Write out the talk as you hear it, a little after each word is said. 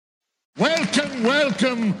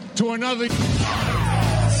Welcome to another...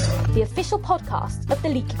 The official podcast of The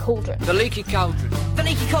Leaky Cauldron. The Leaky Cauldron. The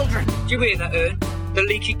Leaky Cauldron. Do you hear that, Ern? The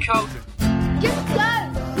Leaky Cauldron. Just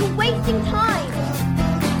go! You're wasting time!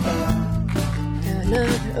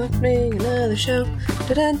 Another opening, another show.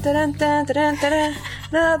 Da-dun-da-dun-dun-da-dun-da-dun.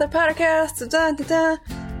 Another podcast. Da-dun-da-dun.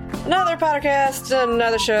 Another podcast,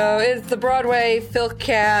 another show. It's the Broadway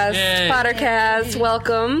Philcast, Pottercast.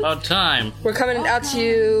 Welcome. About time. We're coming out to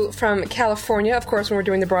you from California. Of course, when we're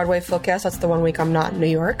doing the Broadway Philcast, that's the 1 week I'm not in New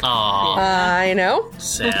York. Aww. I know.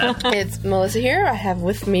 Sad. It's Melissa here. I have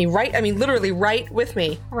with me literally right with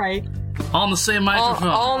me. Right. All in the same microphone.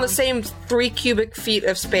 All in the same 3 cubic feet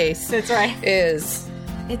of space. That's right. It's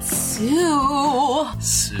Sue.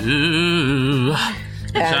 Sue.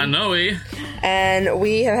 John Noe. And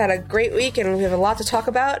we have had a great week, and we have a lot to talk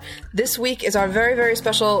about. This week is our very, very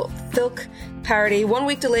special Filk parody. 1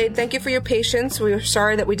 week delayed. Thank you for your patience. We are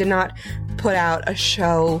sorry that we did not put out a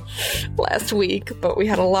show last week, but we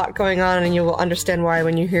had a lot going on, and you will understand why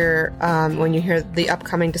when you hear the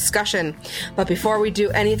upcoming discussion. But before we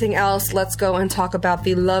do anything else, let's go and talk about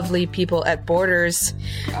the lovely people at Borders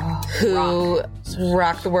who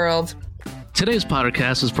rock the world. Today's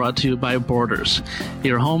podcast is brought to you by Borders,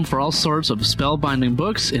 your home for all sorts of spellbinding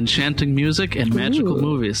books, enchanting music, and magical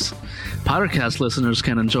movies. Pottercast listeners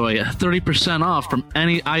can enjoy 30% off from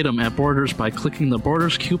any item at Borders by clicking the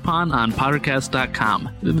Borders coupon on Pottercast.com.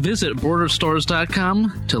 Visit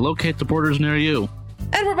BordersStores.com to locate the Borders near you.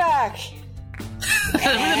 And we're back! We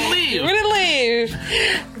didn't leave. We didn't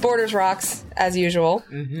leave! Borders rocks, as usual.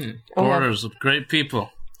 Mm-hmm. Borders of great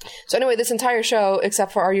people. So anyway, this entire show,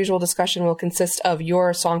 except for our usual discussion, will consist of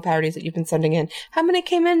your song parodies that you've been sending in. How many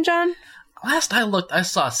came in, John? Last I looked, I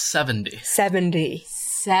saw 70. 70.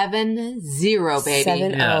 7-0, baby.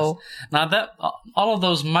 7-0. Yes. Now, that all of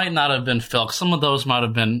those might not have been Filk. Some of those might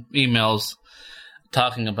have been emails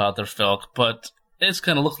talking about their Filk, but it's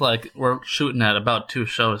going to look like we're shooting at about 2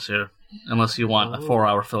 shows here, unless you want a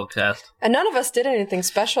 4-hour Filkcast. And none of us did anything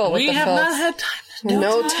special with the We have Filks. not had time to do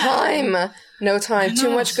No time. Too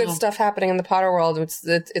know, much good stuff happening in the Potter world.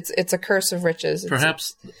 It's a curse of riches.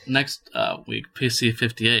 Perhaps next week, PC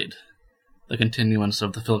 58, the continuance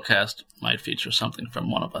of the Philcast, might feature something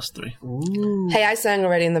from one of us 3. Ooh. Hey, I sang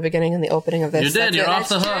already in the beginning and the opening of this. You did. You're off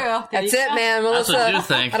the hook. That's it, man. Melissa. That's what you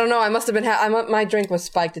think. I don't know. I must have been. My drink was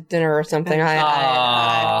spiked at dinner or something.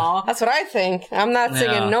 That's what I think. I'm not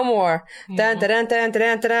singing no more. Dun, dun, dun, dun,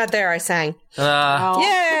 dun, dun, dun. There, I sang.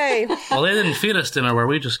 Yay! Well, they didn't feed us dinner where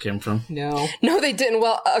we just came from. No, they didn't.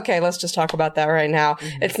 Well, okay, let's just talk about that right now.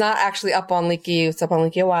 Mm-hmm. It's not actually up on Leaky. It's up on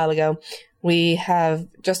Leaky a while ago. We have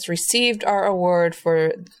just received our award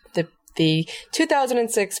for the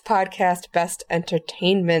 2006 Podcast Best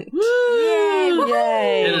Entertainment. Woo!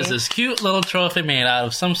 Yay! It is this cute little trophy made out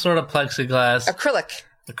of some sort of plexiglass. Acrylic.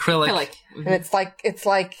 Mm-hmm. And it's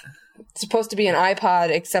like supposed to be an iPod,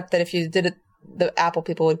 except that if you did it, the Apple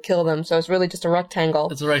people would kill them. So it's really just a rectangle.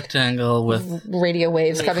 It's a rectangle with radio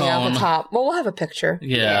waves coming out the top. Well, we'll have a picture.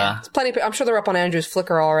 Yeah. It's plenty. I'm sure they're up on Andrew's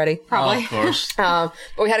Flickr already. probably. Oh, of course. But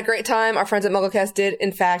we had a great time. Our friends at MuggleCast did,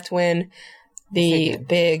 in fact, win the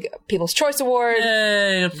big People's Choice Award.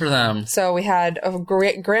 Yay, good for them. So we had a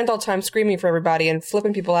grand old time screaming for everybody and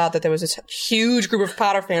flipping people out that there was this huge group of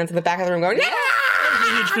Potter fans in the back of the room going, yeah!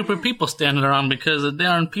 There's a huge group of people standing around because the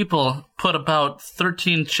darn people put about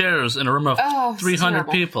 13 chairs in a room of 300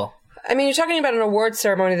 people. I mean, you're talking about an award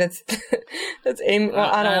ceremony that's aimed. Well,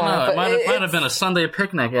 I don't know. It might have been a Sunday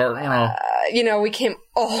picnic. We came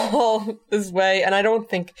all this way, and I don't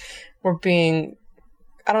think we're being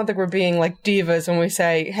like divas when we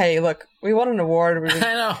say, "Hey, look, we won an award. We're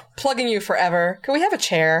I know. Plugging you forever. Can we have a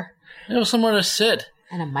chair? There was somewhere to sit.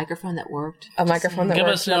 And a microphone that worked. A microphone that Give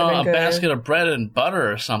worked. us, a basket of bread and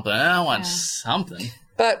butter or something. I want something."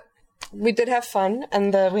 But we did have fun, and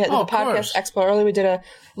we had the podcast expo early. We did a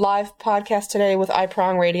live podcast today with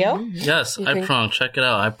iProng Radio. Mm-hmm. Yes, iProng. Check it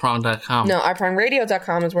out. iProng.com. No,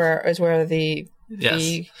 iProngRadio.com is where the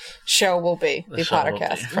show will be, the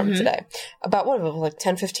Pottercast from today. About,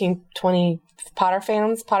 10, 15, 20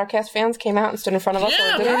 Pottercast fans came out and stood in front of us.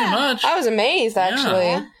 Yeah, pretty much. I was amazed, actually.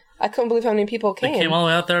 Yeah. I couldn't believe how many people came. They came all the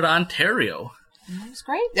way out there to Ontario. It was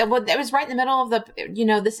great. Well, it was right in the middle of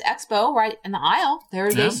this expo, right in the aisle.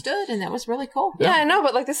 There they stood, and that was really cool. Yeah, I know,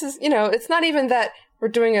 but this is, it's not even that we're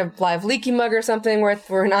doing a live Leaky Mug or something where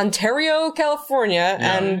we're in Ontario, California,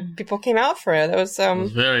 and people came out for it. It was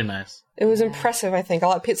very nice. It was impressive, I think.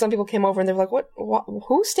 Some people came over and they were like, why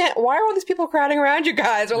are all these people crowding around you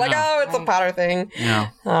guys? We're like, it's a Potter thing. Yeah.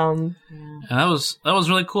 And that was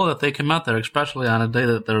really cool that they came out there, especially on a day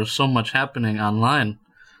that there was so much happening online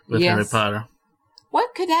with Harry Potter.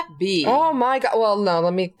 What could that be? Oh my God. Well, no,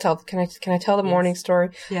 let me tell. Can I tell the morning story?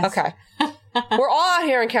 Yes. Okay. We're all out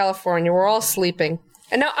here in California. We're all sleeping.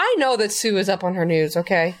 And now I know that Sue is up on her news,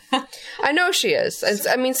 okay? I know she is.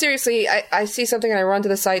 I mean, seriously, I see something and I run to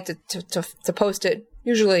the site to post it.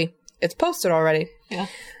 Usually, it's posted already. Yeah.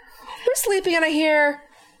 We're sleeping and I hear...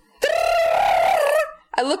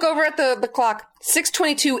 I look over at the clock,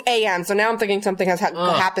 6:22 a.m. So now I'm thinking something has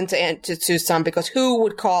happened to Sue's son, because who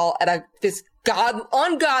would call at this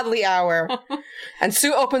ungodly hour? And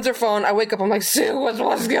Sue opens her phone. I wake up. I'm like, Sue,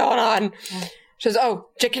 what's going on? She says, "Oh,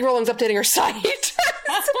 J.K. Rowling's updating her site."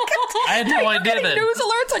 I had no idea that. News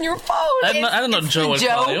alerts on your phone. I didn't know Joe would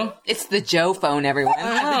call you. It's the Joe phone, everyone. It's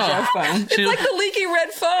the Joe phone. It's like the leaky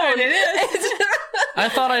red phone. It is. I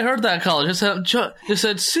thought I heard that call. It just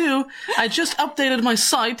said, Sue, I just updated my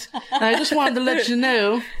site, and I just wanted to let you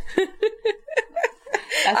know.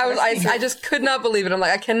 I just could not believe it. I'm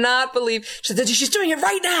like, I cannot believe she's doing it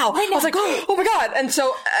right now. I was like, oh my God. And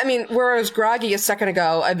so, I mean, where I was groggy a second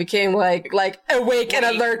ago, I became like awake and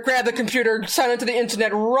alert, grab the computer, sign into the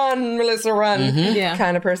internet, run, Melissa, run. Yeah.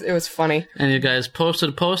 Kind of person. It was funny. And you guys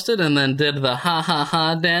posted, and then did the ha ha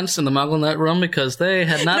ha dance in the MuggleNet room because they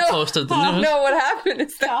had not posted the news. No, what happened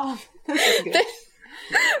is that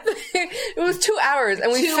it was 2 hours,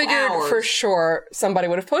 and we figured for sure somebody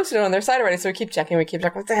would have posted it on their site already, so we keep checking,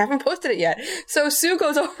 but they haven't posted it yet. So Sue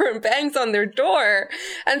goes over and bangs on their door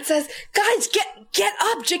and says, guys, get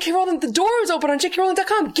up, J.K. Rowling, the door is open on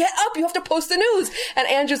jkrowling.com, get up, you have to post the news. And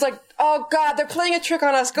Andrew's like, oh God, they're playing a trick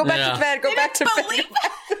on us, go back to bed, go back to bed.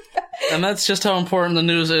 And that's just how important the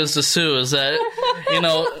news is to Sue, is that,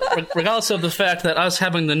 regardless of the fact that us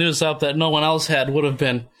having the news up that no one else had would have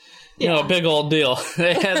been, a big old deal.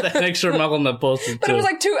 They had to make sure MuggleNet posted But too. it was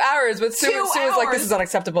like 2 hours, but Sue was like, this is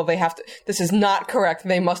unacceptable, this is not correct,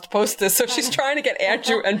 they must post this. So she's trying to get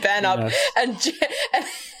Andrew and Ben up, and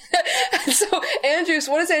so Andrew,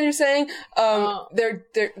 what is Andrew saying?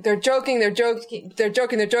 They're joking,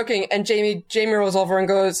 and Jamie rolls over and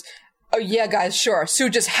goes, oh yeah, guys, sure. Sue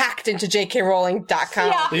just hacked into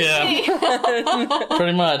jkrowling.com. Yeah.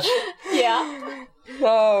 Pretty much. Yeah.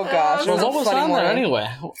 Oh gosh. Well, what was on there anyway?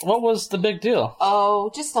 What was the big deal? Oh,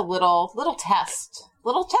 just a little test.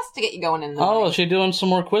 Little test to get you going in the morning. Is she doing some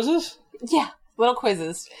more quizzes? Yeah, little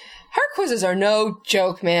quizzes. Her quizzes are no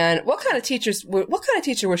joke, man. What kind of teacher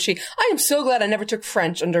was she? I am so glad I never took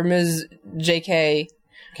French under Ms. J.K.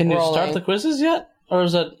 Can you Rowling. start the quizzes yet? Or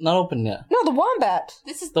is it not open yet? No, the Wombat.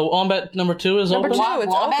 The Wombat number 2 is open?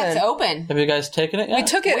 Wombat's open. Have you guys taken it yet? We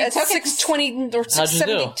took it at 6:20 or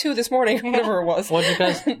 6:72 this morning, whatever it was. What did you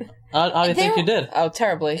guys... How do you think you did? Oh,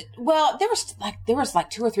 terribly. Well, there was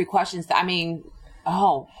 2 or 3 questions that, I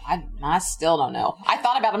still don't know. I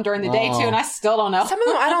thought about them during the day, too, and I still don't know. Some of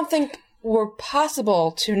them I don't think were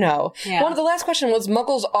possible to know. Yeah. One of the last question was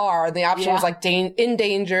Muggles are, and the option was like in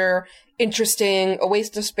danger, interesting, a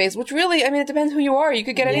waste of space, which really, it depends who you are. You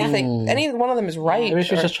could get anything. Any one of them is right. Maybe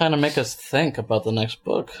she's just trying to make us think about the next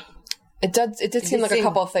book. It did seem like a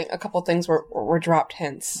couple things were dropped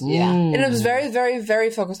hints. Yeah. And it was very, very,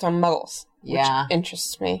 very focused on Muggles. Which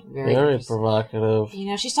interests me. Very provocative.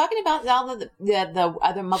 She's talking about how the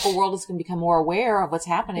other Muggle world is going to become more aware of what's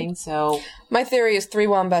happening, so... My theory is 3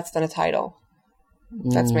 wombats, then a title.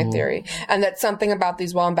 That's my theory. And that something about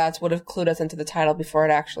these wombats would have clued us into the title before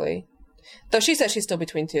it actually... Though she says she's still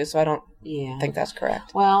between 2, so I don't think that's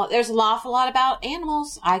correct. Well, there's an awful lot about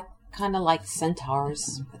animals. I kind of like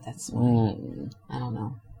centaurs, but that's... I don't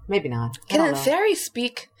know. Maybe not. Can fairies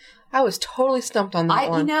speak? I was totally stumped on that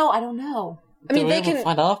one. I don't know. They can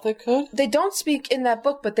find out if they could. They don't speak in that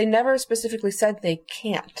book, but they never specifically said they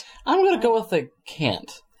can't. I'm going to go with they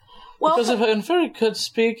can't. Well, because if a fairy could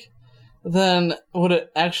speak, then would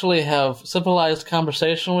it actually have civilized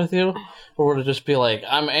conversation with you, or would it just be like,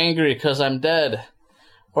 "I'm angry because I'm dead,"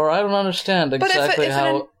 or I don't understand exactly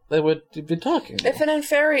how they would be talking? If an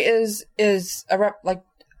Anfairy is a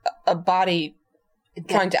body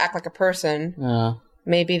trying to act like a person,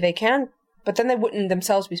 maybe they can, but then they wouldn't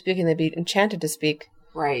themselves be speaking. They'd be enchanted to speak.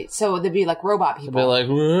 Right. So they'd be like robot people. They'd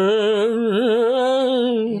be like,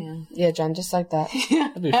 yeah, John, just like that.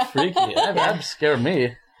 That'd be freaky. That'd scare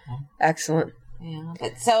me. Excellent. Yeah,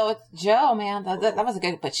 but so Joe, man, that was a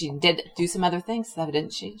good. But she did do some other things, though,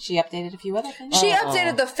 didn't she? She updated a few other things. She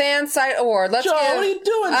updated the fan site award. Let's Joe, what are you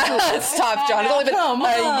doing? Stop, John. It's only been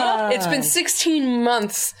it's been 16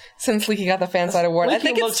 months since Leaky got the fan site award. Leaky I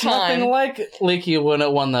think it's looks time. nothing like Leaky when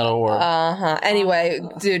it won that award. Anyway,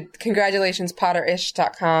 dude, congratulations,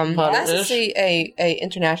 Potterish.com. Nice to see a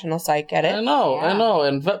international site get it. I know,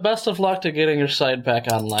 and best of luck to getting your site back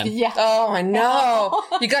online. Yeah. Oh, I know.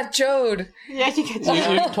 You got Jode. Yeah.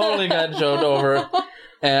 You totally got Joe'd over.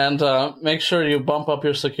 And make sure you bump up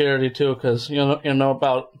your security, too, because you know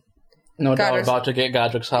about... No doubt about to get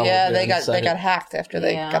Godric's Hollow. Yeah, they got hacked after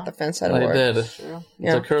they got the Fanside Award. They did.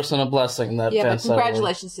 It's a curse and a blessing, that but Fanside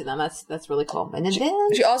congratulations to them. That's really cool. And then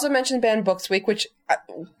she also mentioned Banned Books Week, which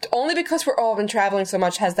only because we're all been traveling so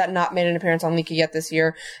much has that not made an appearance on Leaky yet this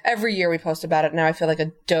year. Every year we post about it. Now I feel like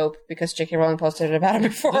a dope because J.K. Rowling posted about it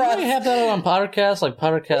before us. Didn't we have that on Pottercast? Like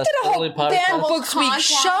Pottercast, early Pottercast? Banned Books Week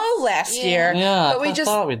show last year. Yeah, but I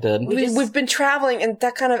thought we did. We've been traveling, and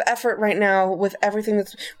that kind of effort right now with everything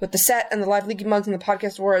that's with the set and the live Leaky Mugs and the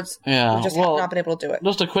podcast awards, we've just have not been able to do it.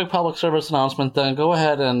 Just a quick public service announcement then. Go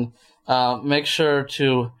ahead and make sure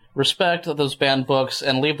to respect those banned books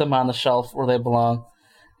and leave them on the shelf where they belong.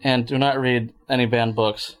 And do not read any banned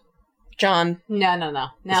books. John. No.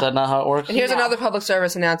 Is that not how it works? And here's another public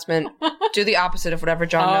service announcement. Do the opposite of whatever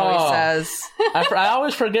John Noe says. I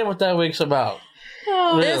always forget what that week's about.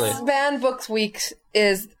 Really. This Banned Books Week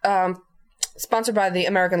is sponsored by the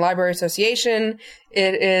American Library Association.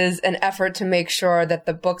 It is an effort to make sure that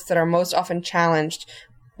the books that are most often challenged,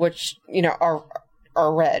 which, are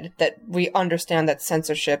read, that we understand that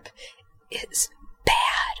censorship is bad.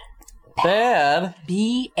 Bad?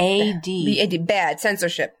 B-A-D. B-A-D. Bad.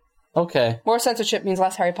 Censorship. Okay. More censorship means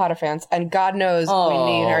less Harry Potter fans, and God knows we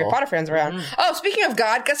need Harry Potter fans around. Oh, speaking of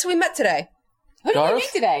God, guess who we met today? Who did we meet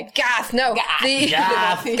today? Garth. No,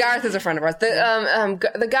 Garth is a friend of ours.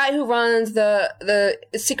 The guy who runs the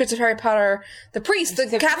Secrets of Harry Potter, the priest,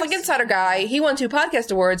 the Catholic Insider guy. He won 2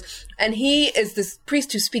 podcast awards, and he is this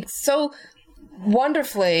priest who speaks so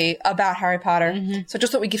wonderfully about Harry Potter. Mm-hmm. So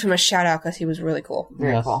just thought we'd give him a shout out because he was really cool.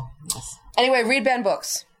 Very cool. Yes. Anyway, read banned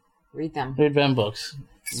books. Read them. Read banned books.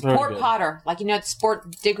 Sport Potter, like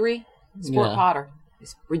Sport Diggory, Sport Potter.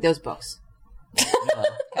 Just read those books.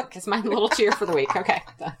 That's my little cheer for the week. Okay.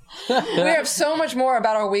 We have so much more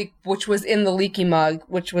about our week, which was in the Leaky Mug,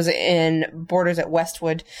 which was in Borders at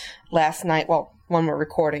Westwood last night. Well, when we're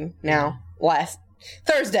recording now. Last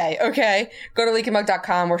Thursday, okay? Go to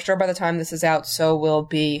leakymug.com. We're sure by the time this is out, so will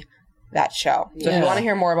be that show. So if you want to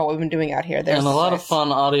hear more about what we've been doing out here, there's and a lot of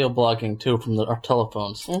fun audio blogging, too, from our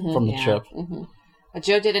telephones from the trip. Mm-hmm. But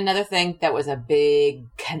Joe did another thing that was a big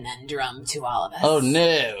conundrum to all of us. Oh,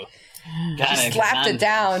 no. She slapped it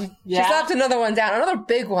down. Yeah. She slapped another one down. Another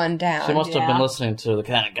big one down. She must have been listening to the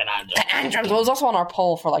kind of conundrum. Well, it was also on our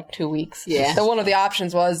poll for like 2 weeks. Yeah. So one of the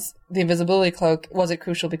options was the invisibility cloak. Was it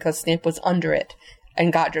crucial because Snape was under it?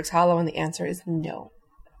 And Godric's Hollow? And the answer is no.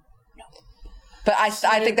 But I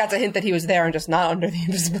think that's a hint that he was there and just not under the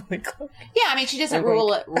invisibility cloak. Yeah, I mean, she doesn't rule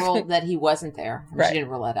that he wasn't there. Right. She didn't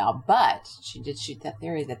rule it out. But she did shoot that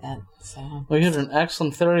theory that. Well, you had an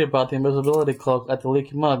excellent theory about the invisibility cloak at the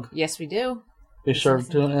Leaky Mug. Yes, we do. Be sure to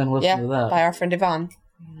tune in and listen to that. By our friend Yvonne.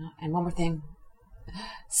 Yeah, and one more thing.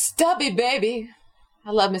 Stubby baby. I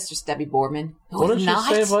love Mr. Stubby Boardman. What did you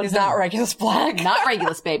say about He's not Regulus Black. Not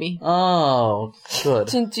Regulus, baby. Oh, good.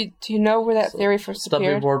 Do you know where that theory first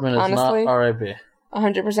appeared? Stubby Boardman is honestly? not R.I.B.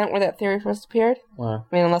 100% where that theory first appeared? Where? I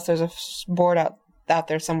mean, unless there's a board out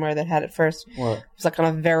there somewhere that had it first. What? It was like on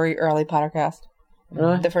a very early Pottercast.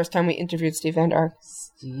 Really? The first time we interviewed Steve Van Dark.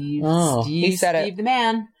 Steve he said Steve the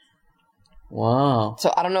man. Wow.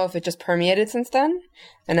 So I don't know if it just permeated since then,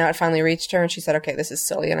 and now it finally reached her, and she said, okay, this is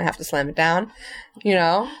silly, and I have to slam it down.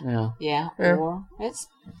 Yeah. Yeah. Or that's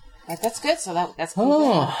good. So that's cool.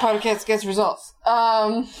 Oh. Podcast gets results.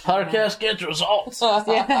 Podcast gets results.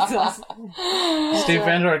 Steve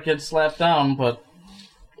Van Dark gets slapped down, but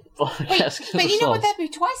podcast but you know what? That'd be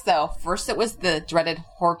twice though. First, it was the dreaded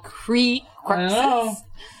Horcrux. I know.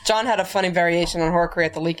 John had a funny variation on Horcrux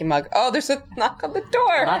at the Leaky Mug. Oh, there's a knock on the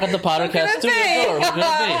door. Knock at the Pottercast studio door. Who's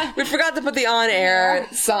gonna be? We forgot to put the on-air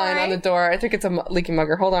sign on the door. I think it's a Leaky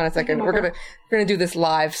Mugger. Hold on a second. We're gonna do this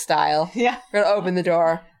live style. Yeah. We're gonna open the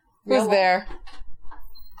door. Who's there?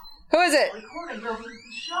 Who is it?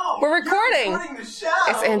 We're recording. The show.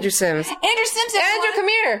 It's Andrew Sims. Andrew Simpson. Andrew, come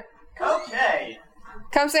here. Okay.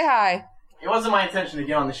 Come say hi. It wasn't my intention to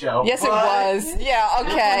get on the show. Yes, it was. Yeah,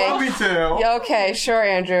 okay. Love me too. Yeah, okay, sure,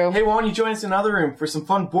 Andrew. Hey, why don't you join us in another room for some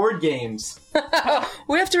fun board games?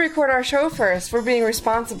 We have to record our show first. We're being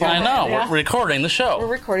responsible. I know. Yeah. We're recording the show. We're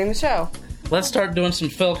recording the show. Let's start doing some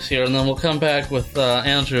filks here, and then we'll come back with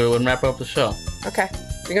Andrew and wrap up the show. Okay.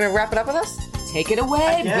 You're going to wrap it up with us? Take it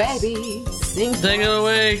away, baby. Sing. Take it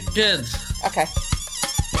away, kids. Okay.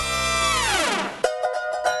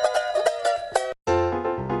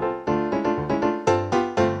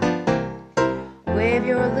 Wave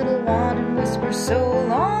your little wand and whisper so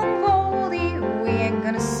long, Voldy, we ain't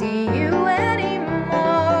gonna see you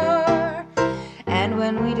anymore. And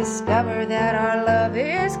when we discover that our love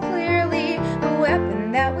is clearly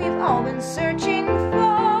weapon that we've all been searching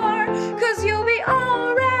for. 'Cause you'll be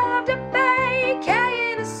all wrapped up, AK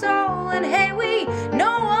in a soul, and hey, we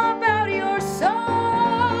know about your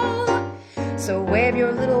soul. So wave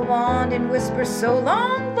your little wand and whisper so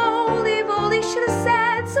long, Volley, Volley should have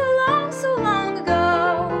said so long ago.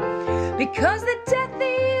 Because the Death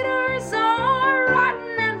Eaters are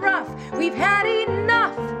rotten and rough, we've had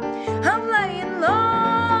enough of laying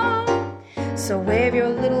low. So wave your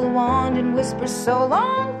little wand and whisper so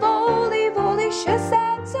long, Volley, Volley should have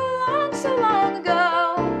said so long ago.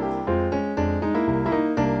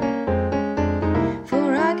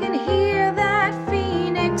 For I can hear that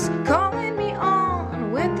phoenix calling me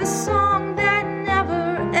on with the song that never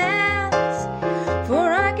ends.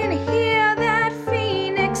 For I can hear that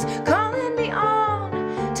phoenix calling me on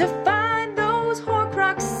to find those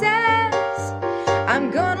Horcruxes.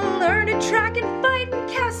 I'm gonna learn to track and fight and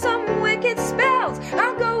cast some wicked spells.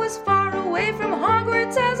 I'll go as far away from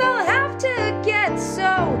Hogwarts as I'll have to get. So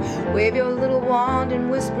wave your little wand and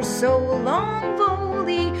whisper so long,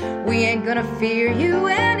 Volley, we ain't gonna fear you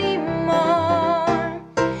anymore.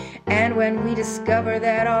 And when we discover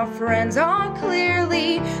that our friends are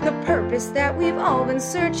clearly the purpose that we've all been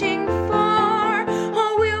searching for,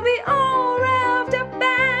 oh, we'll be all revved up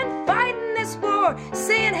and fighting this war,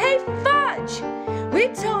 saying, hey, fudge, we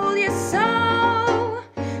told you so.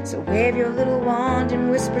 So wave your little wand and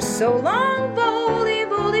whisper so long, Volley,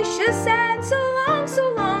 Volley should have said so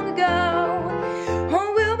long ago.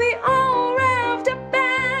 Oh, we'll be all revved up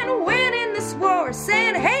and winning this war,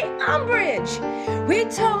 saying, hey, Umbridge, we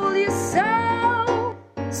told you so.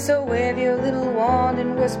 So wave your little wand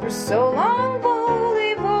and whisper so long,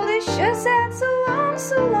 Volley, Volley should have said so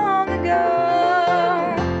long ago.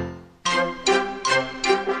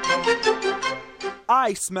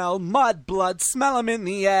 I smell mud blood, smell 'em in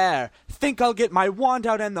the air. Think I'll get my wand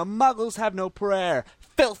out and the muggles have no prayer.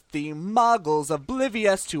 Filthy muggles,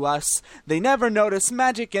 oblivious to us. They never notice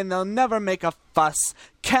magic and they'll never make a fuss.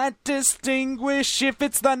 Can't distinguish if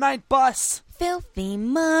it's the night bus. Filthy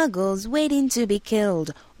muggles waiting to be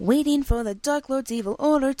killed, waiting for the Dark Lord's evil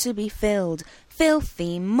order to be filled.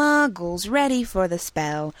 Filthy muggles ready for the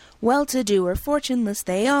spell, well-to-do or fortuneless,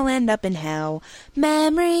 they all end up in hell.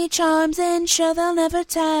 Memory charms ensure they'll never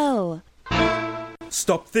tell.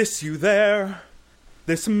 Stop this, you there!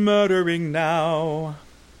 This murdering now!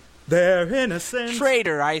 They're innocent!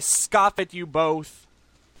 Traitor, I scoff at you both.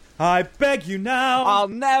 I beg you now! I'll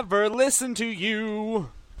never listen to you!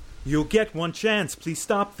 You'll get one chance, please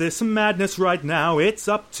stop this madness right now, it's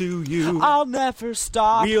up to you. I'll never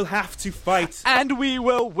stop. We'll have to fight. And we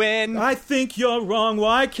will win. I think you're wrong,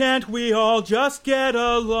 why can't we all just get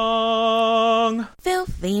along?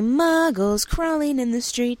 Filthy muggles crawling in the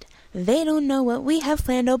street, they don't know what we have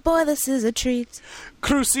planned, oh boy, this is a treat.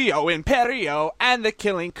 Crucio, Imperio, and the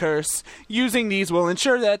Killing Curse. Using these will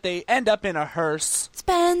ensure that they end up in a hearse.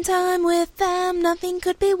 Spend time with them, nothing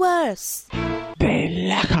could be worse. They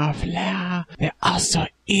lack our flair, they're also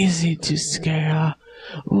easy to scare.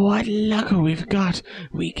 What luck we've got,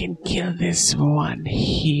 we can kill this one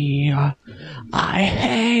here. I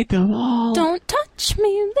hate them all. Don't touch me,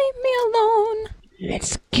 leave me alone.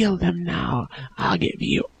 Let's kill them now. I'll give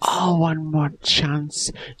you all one more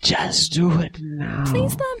chance. Just do it now.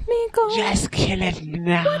 Please let me go. Just kill it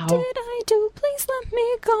now. What did I do? Please let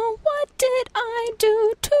me go. What did I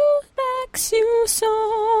do to vex you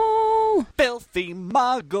so? Filthy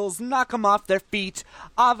muggles, knock 'em off their feet.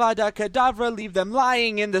 Avada Kedavra, leave them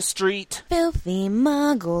lying in the street. Filthy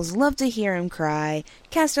muggles, love to hear him cry.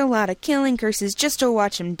 Cast a lot of killing curses just to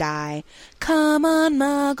watch him die. Come on,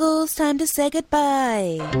 muggles, time to say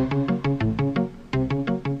goodbye.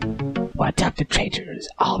 What of the traitors,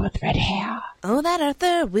 all with red hair? Oh, that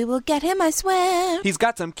Arthur, we will get him, I swear. He's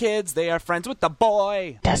got some kids, they are friends with the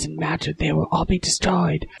boy. Doesn't matter, they will all be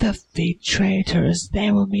destroyed. Filthy traitors,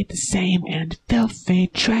 they will meet the same end. Filthy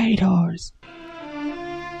traitors.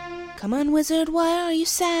 Come on, wizard, why are you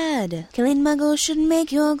sad? Killing muggles should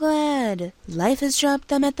make you all glad. Life has dropped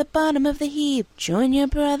them at the bottom of the heap. Join your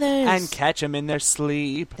brothers. And catch 'em in their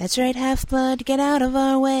sleep. That's right, Half-Blood, get out of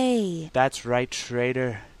our way. That's right,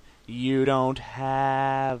 traitor. You don't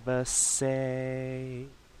have a say.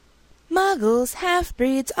 Muggles,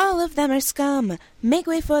 half-breeds, all of them are scum. Make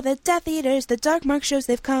way for the Death Eaters, the Dark Mark shows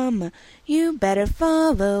they've come. You better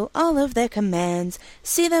follow all of their commands.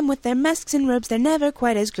 See them with their masks and robes, they're never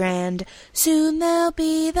quite as grand. Soon they'll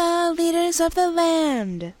be the leaders of the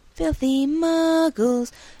land. Filthy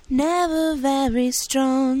muggles, never very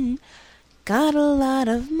strong. Got a lot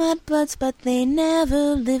of mudbloods, but they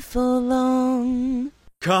never live for long.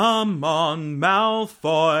 Come on,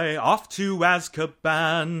 Malfoy, off to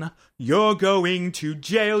Azkaban. You're going to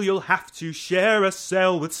jail, you'll have to share a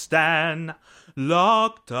cell with Stan.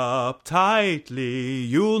 Locked up tightly,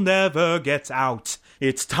 you'll never get out.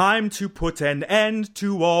 It's time to put an end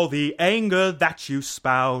to all the anger that you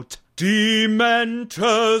spout.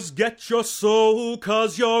 Dementors, get your soul,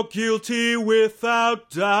 'cause you're guilty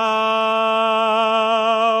without doubt.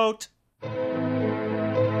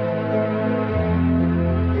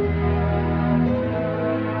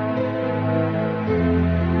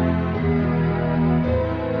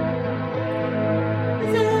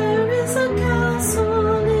 There is a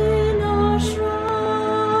castle in our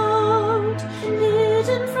shroud,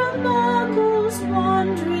 hidden from Muggles'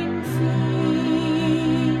 wandering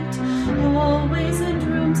feet. Hallways and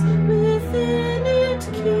rooms within it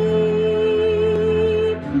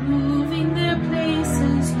keep moving their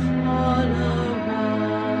places all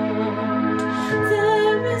around.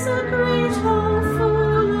 There is a great hall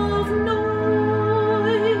full of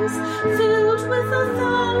noise, filled with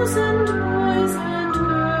 1,000 boys and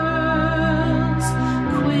girls.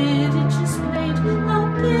 Quidditch is played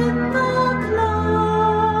up in the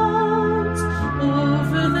clouds,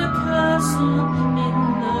 over the castle in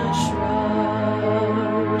the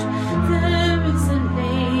shroud. There is a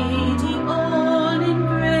lady all in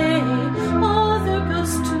grey, other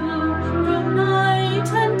ghosts too, from night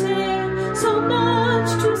and day. So much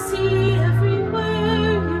to see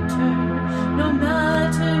everywhere you turn. No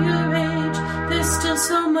matter your age, there's still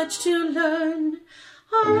so much to learn.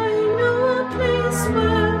 I know a place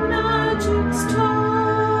where magic's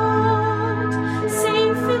taught.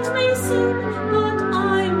 Safe it may seem, but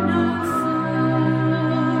I'm no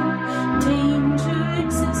fool. Danger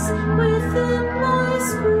exists within my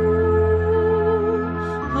school.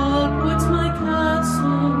 Hogwarts, my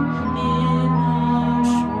castle in a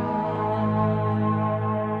shroud.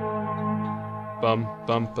 Bum,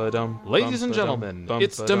 bum, ba-dum. Ladies and gentlemen,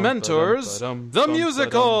 it's Dementors, the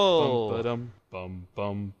musical! Bum,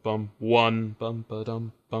 bum, bum, one, bum,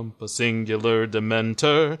 ba-dum, bum, a singular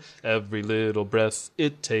Dementor. Every little breath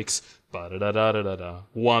it takes, ba-da-da-da-da-da.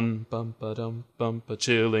 One, bum, ba-dum, bum, a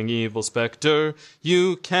chilling evil spectre.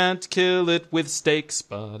 You can't kill it with stakes,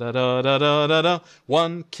 ba-da-da-da-da-da-da.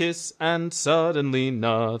 One kiss and suddenly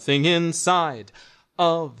nothing inside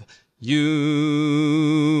of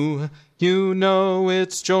you. You know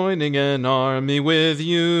it's joining an army with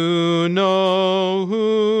you know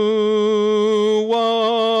who.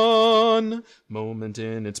 One moment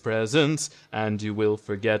in its presence, and you will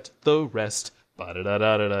forget the rest.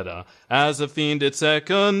 Ba-da-da-da-da-da-da. As a fiend, it's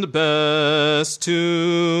second best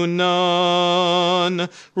to none.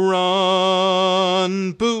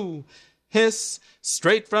 Run, boo, hiss,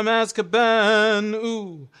 straight from Azkaban.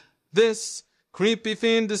 Ooh, this creepy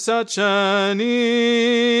fiend is such an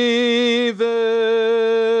evil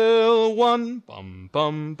one. Bum,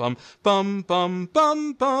 bum, bum, bum, bum,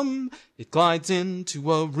 bum, bum. It glides into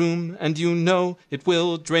a room, and you know it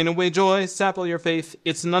will drain away joy, sap all your faith.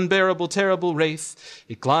 It's an unbearable, terrible wraith.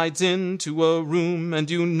 It glides into a room, and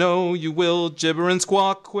you know you will gibber and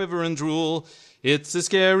squawk, quiver and drool. It's a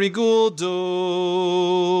scary ghoul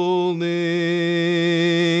doling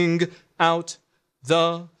out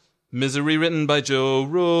the misery, written by Joe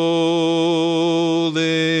Rowling.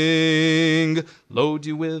 Load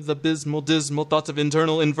you with abysmal, dismal thoughts of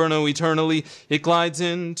internal inferno eternally. It glides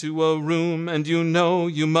into a room, and you know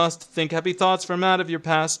you must think happy thoughts from out of your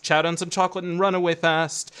past. Chow down some chocolate and run away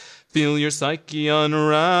fast. Feel your psyche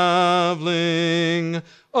unraveling.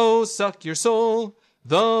 Oh, suck your soul.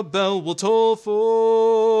 The bell will toll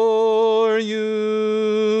for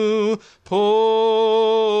you.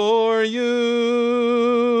 For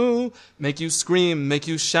you. Make you scream, make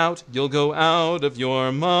you shout, you'll go out of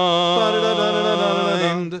your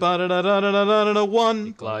mind.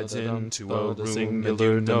 One glides into a room, and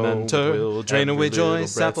you know will drain away joy,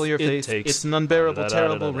 sap all your faith. It's an unbearable,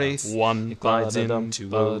 terrible wraith. One glides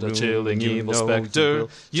into a chilling evil spectre.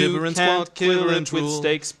 You can't kill it with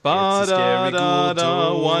stakes.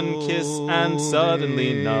 One kiss and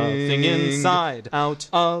suddenly nothing inside. Out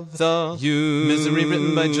of the misery,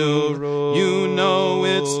 written by Joe Rowling. You know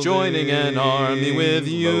it's joining an army with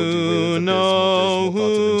you know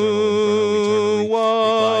who.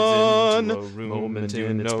 One moment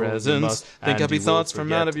in its presence, think happy thoughts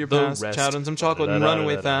from out of your past. Chow down some chocolate and run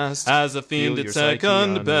away fast. As a fiend, it's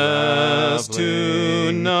second best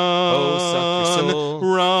to none.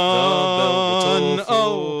 Run,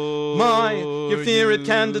 oh my, your fear it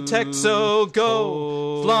can detect, so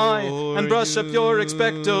go, fly, and brush up your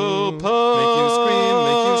expecto patronum. Make you scream,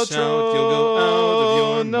 make you shout, you'll go out of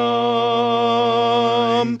your mind.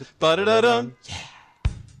 Ba-da-da-dum. Yeah.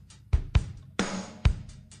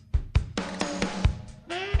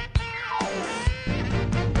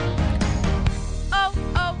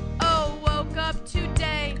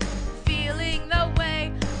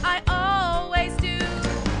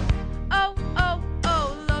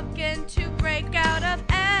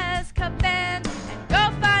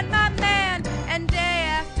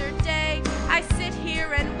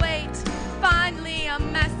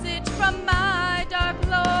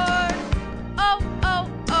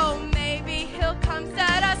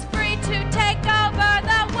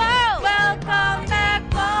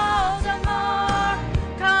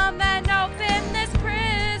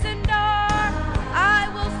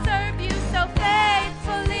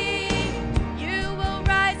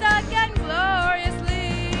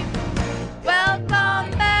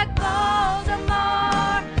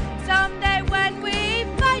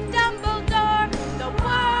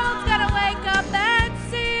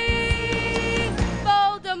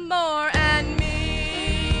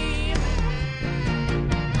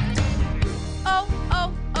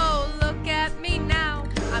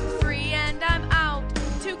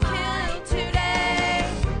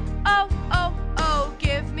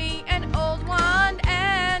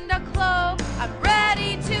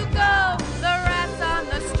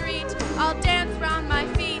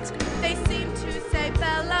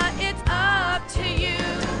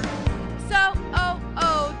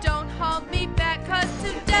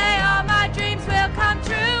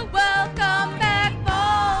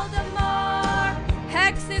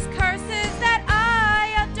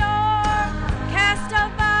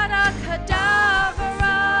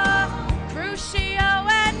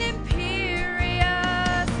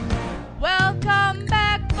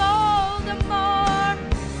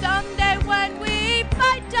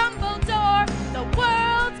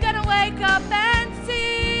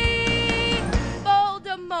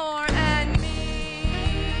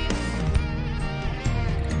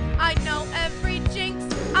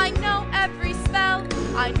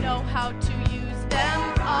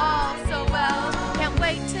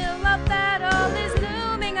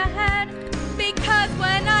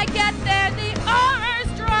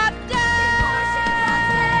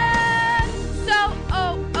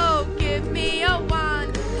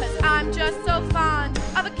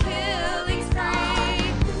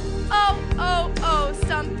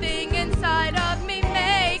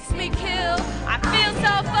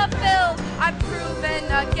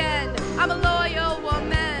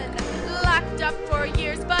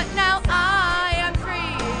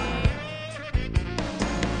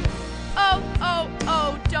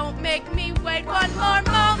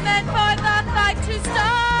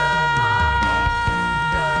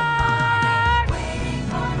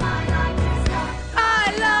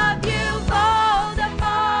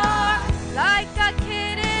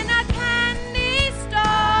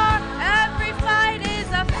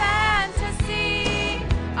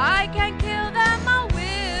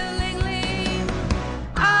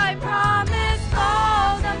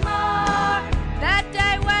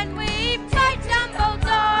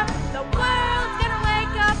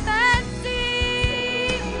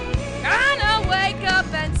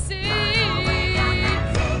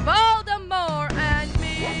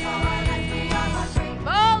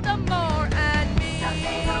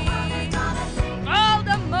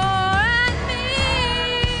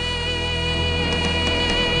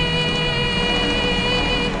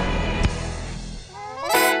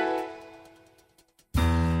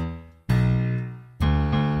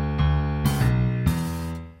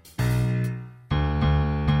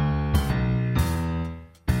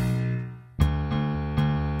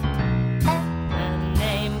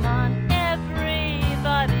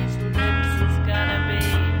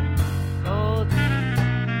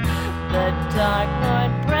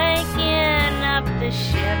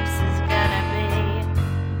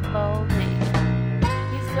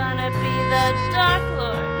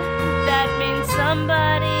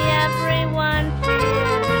 somebody everyone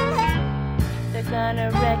fears. They're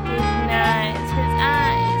gonna recognize his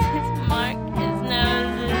eyes, his mark, his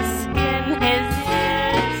nose, his skin, his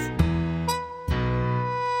ears.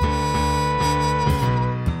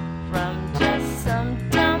 From just some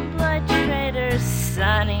dumb blood trader's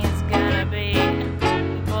son, he's gonna be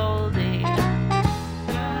Voldy.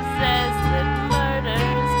 Who says that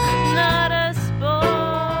murder's not a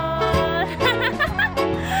sport?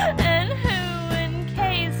 And who, in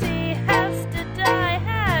case he has to die,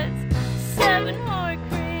 has 7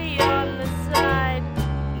 Horcrux on the side.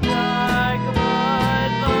 Dark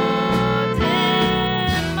Lord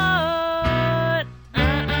Voldemort.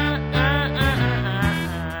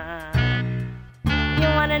 You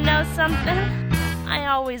wanna know something? I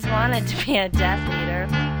always wanted to be a Death Eater.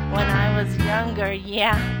 When I was younger,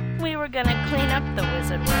 yeah, we were gonna clean up the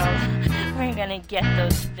wizard world. We're gonna get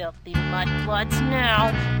those filthy mudbloods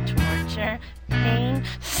now. Torture, pain,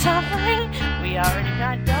 suffering. We already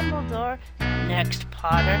got Dumbledore. Next,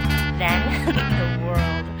 Potter, then the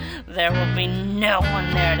world. There will be no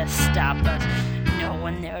one there to stop us. No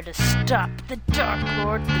one there to stop the Dark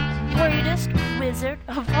Lord, the greatest wizard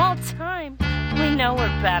of all time. We know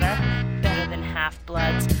we're better than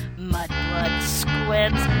half-bloods, mudbloods,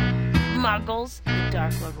 squids, muggles. The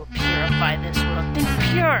Dark Lord will purify this world. Think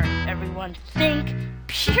pure, everyone, think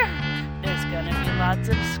pure. There's gonna be lots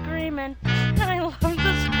of screaming, and I love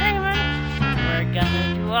the screaming. We're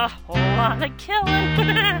gonna do a whole lot of killing.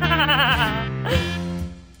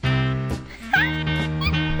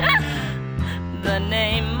 The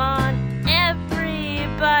name on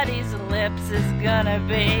everybody's lips is gonna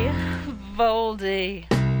be Voldy.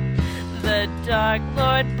 The Dark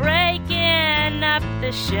Lord breaking up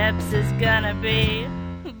the ships is gonna be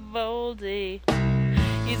Voldy.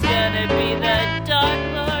 He's gonna be the Dark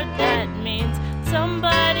Lord, that means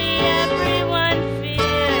somebody everyone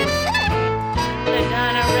fears. They're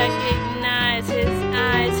gonna recognize his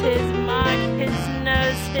eyes, his mark, his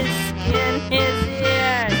nose, his skin, his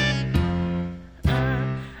ears.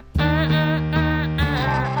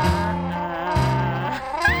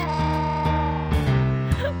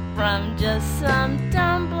 From just some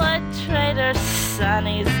dumb blood trader's son,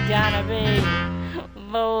 he's gonna be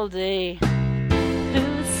Voldy.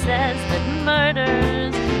 Who says that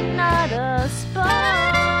murder's not a sport?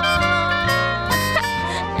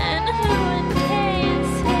 And who, in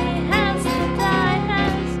case he has to die,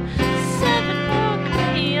 has 7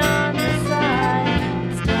 Horcrux on the side.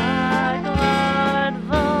 It's Dark Lord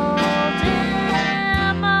Voldemort.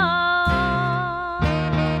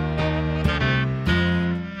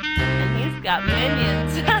 And he's got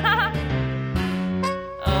minions.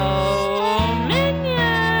 Oh,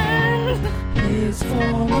 minions! His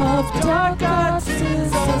form of dark arts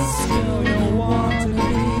is a skill you'll want to be.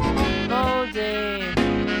 Voldy.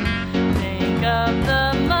 Think of the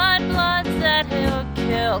mudbloods that he'll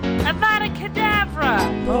kill. Avada Kedavra!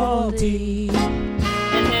 Voldy.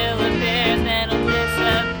 And he'll appear, then he'll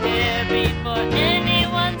disappear before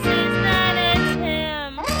anyone sees that it's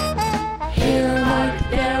him. Here a mark,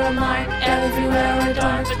 there a mark, everywhere a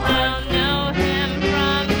dark But mark. they'll know him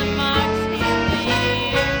from the marks he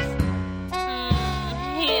leaves.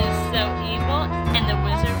 He is so evil, and the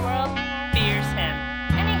wizard world fears him.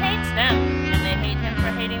 And he hates them, and they hate him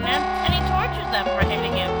for hating them, and he tortures them for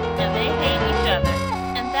hating him, and they hate each other.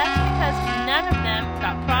 And that's because none of them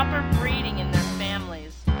got proper breeding in their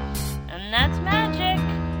families. And that's magic.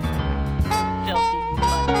 Filthy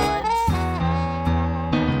mudbloods.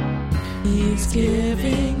 He's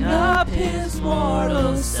giving up his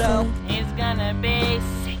mortal self. He's gonna be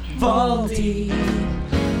singing Voldy.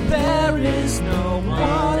 There is no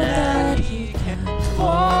one that he can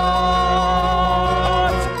thwart.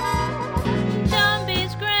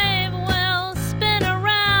 Dumby's grave will spin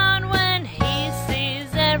around when he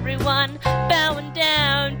sees everyone bowing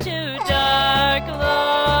down to Dark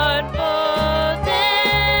Lord Voldemort.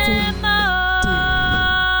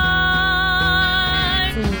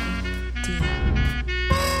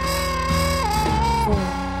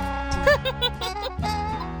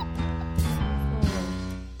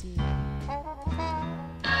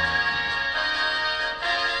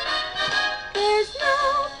 There's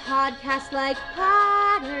no podcast like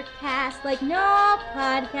Pottercast, like no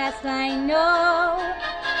podcast I know.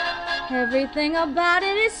 Everything about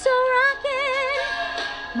it is so rockin'.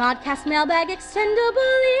 Modcast mailbag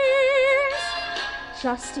extendable ears.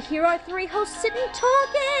 Just to hear our 3 hosts sitting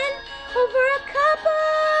talking over a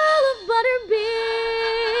couple of butter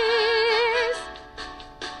beers.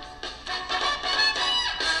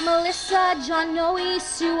 Melissa, John Noe,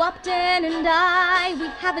 Sue Upton, and I, we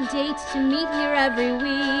have a date to meet here every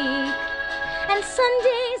week. And On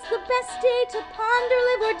Sundays, the best day to ponder,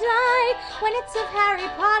 live or die, when it's of Harry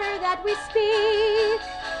Potter that we speak.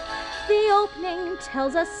 The opening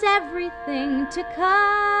tells us everything to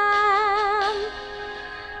come.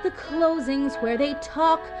 The closing's where they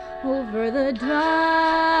talk over the drums.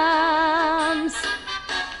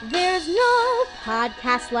 There's no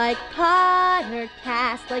podcast like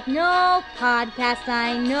Pottercast, like no podcast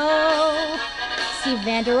I know. Steve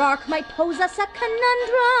Vander Ark might pose us a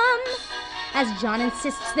conundrum, as John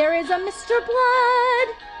insists there is a Mr. Blood.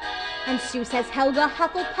 And Sue says Helga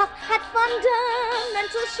Hufflepuff had fun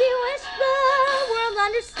until she wished the world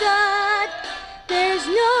understood. There's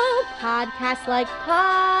no podcast like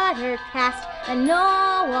Pottercast, and no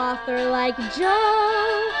author like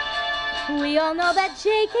Joe. We all know that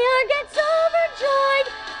J.K.R. gets overjoyed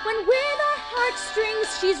when with our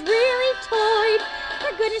heartstrings she's really toyed.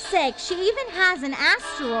 For goodness sake, she even has an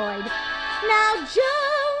asteroid. Now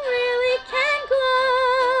Joe really can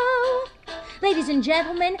glow. Ladies and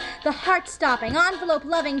gentlemen, the heart-stopping,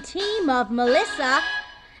 envelope-loving team of Melissa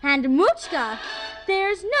and Moochka.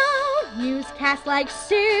 There's no newscast like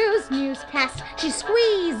Sue's newscast. She's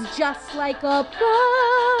squeezed just like a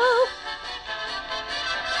pro.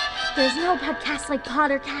 There's no podcast like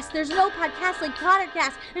Pottercast. There's no podcast like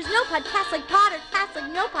Pottercast. There's no podcast like Pottercast, like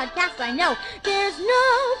no podcast I know. There's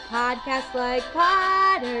no podcast like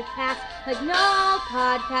Pottercast, like no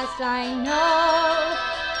podcast I know.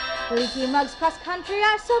 Leaky Mugs Cross Country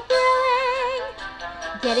are so thrilling.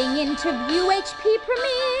 Getting into UHP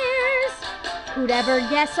premieres. Who'd ever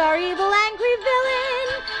guess our evil, angry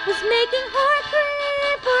villain was making heart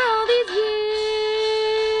creep for all these years?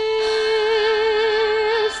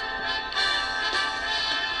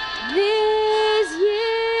 These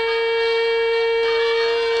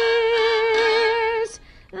years.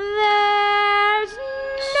 There's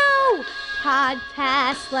no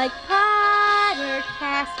podcast like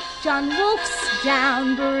Pottercast. John Wolf's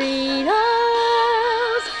down burritos.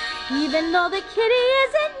 Even though the kitty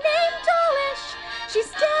isn't named Dolish, she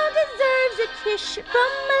still deserves a kiss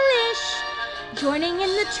from Malish. Joining in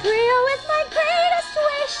the trio is my greatest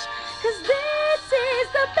wish, 'cause this is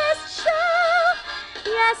the best show.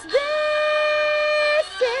 Yes, this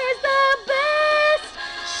is the best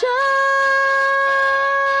show.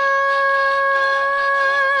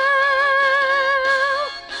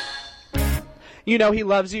 You know he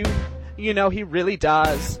loves you. You know he really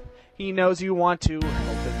does. He knows you want to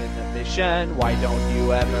help him in the mission. Why don't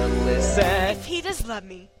you ever listen? If he does love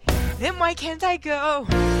me, then why can't I go?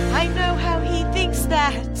 I know how he thinks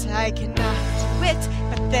that I cannot do it,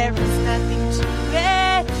 but there is nothing to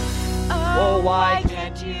it. Oh, Well, why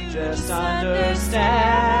can't you just understand?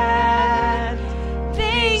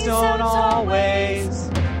 Things don't always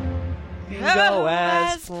go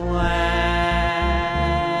as planned.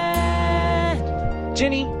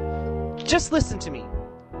 Ginny, just listen to me.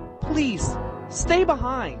 Please, stay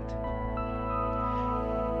behind.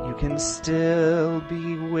 You can still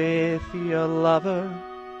be with your lover,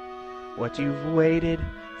 what you've waited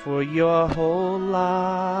for your whole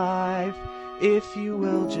life. If you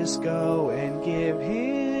will just go and give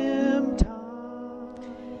him time.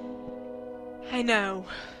 I know,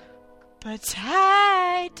 but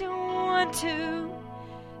I don't want to.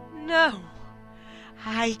 No,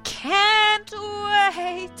 I can't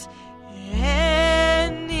wait anymore.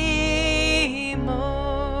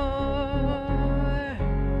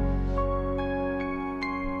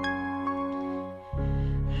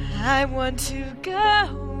 I want to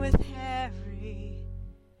go with Harry.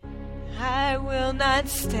 I will not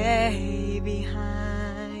stay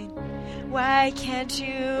behind. Why can't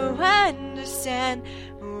you understand?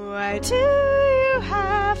 Why do you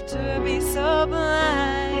have to be so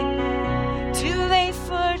blind? Too late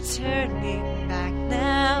for turning back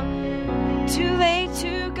now. Too late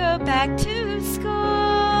to go back to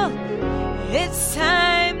school. It's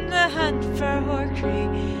time to hunt for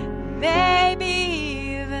Horcrux. Maybe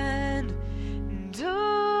even duel.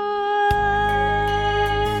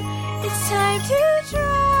 It's time to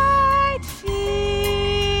try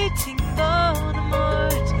defeating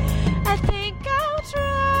Voldemort. I think I'll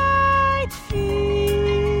try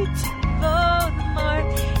defeating Voldemort.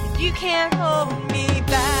 If you can't hold me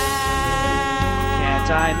back. Can't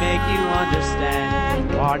I make you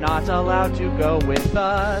understand? You are not allowed to go with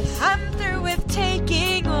us. I'm through with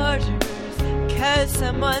taking orders, 'cause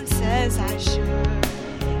someone says I should.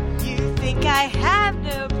 You think I have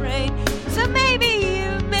no brain, so maybe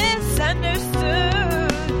you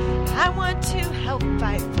misunderstood. I want to help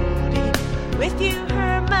fight Voldemort with you,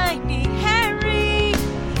 Hermione, Harry.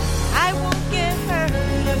 I won't get hurt,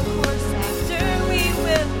 of course, after we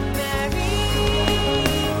will marry.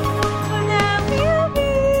 For now we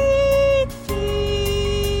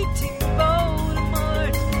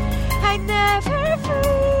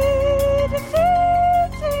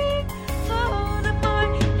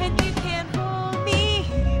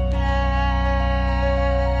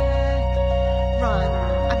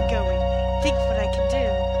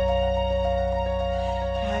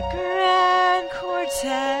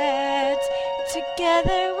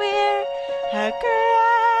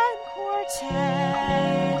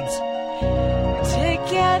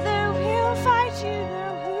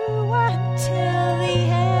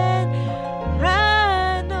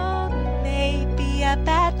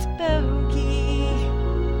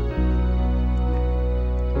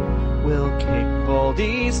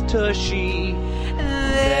Goldie's tushy.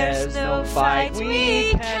 There's no fight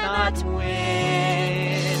we cannot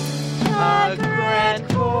win. A grand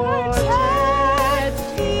quartet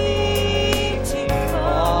defeating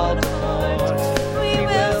Voldemort. We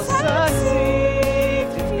will succeed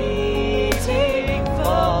defeating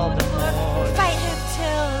Voldemort. Fight him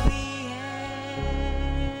till the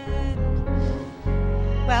end.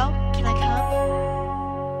 Well, can I come?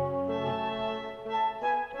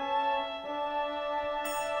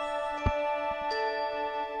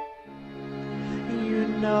 You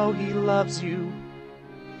know he loves you.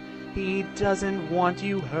 He doesn't want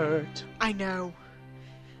you hurt. I know.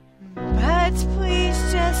 But please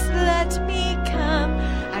just let me come.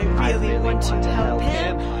 I really want to help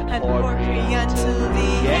him and Horcrux until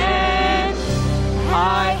the end.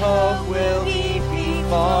 I hope we'll defeat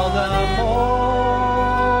Voldemort.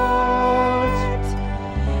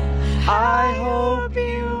 I hope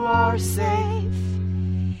you are safe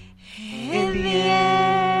in the end.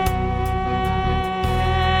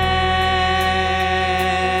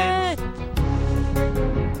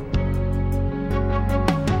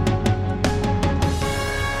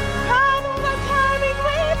 Run, we're coming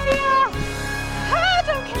with you. I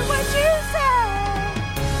don't care what you say.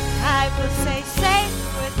 I will say safe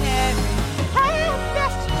with Harry. I am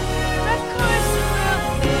best here, of course you will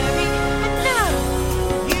marry. And no,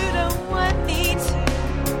 you don't want me to,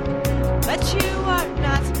 but you are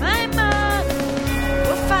not my mom.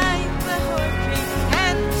 We'll find the Horcrux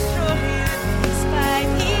and destroy him piece by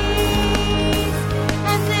piece,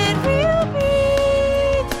 and then we'll be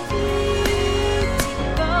defeating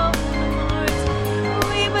Voldemort.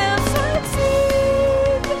 We will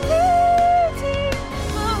succeed defeating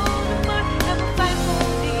Voldemort, and we'll fight for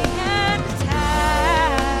the end of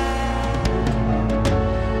time.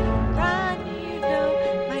 Ron, you know,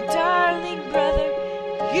 my darling brother,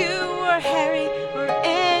 you or Harry or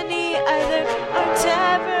any other aren't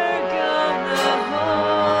ever gonna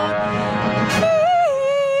hold me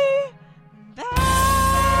back.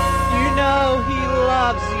 You know he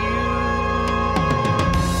loves you.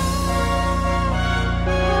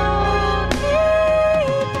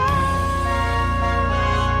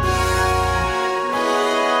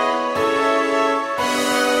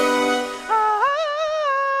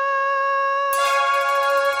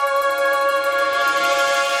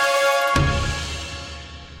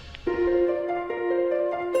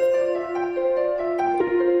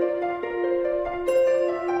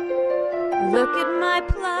 Look at my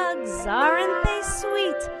plugs, aren't they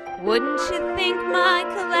sweet? Wouldn't you think my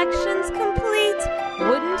collection's complete?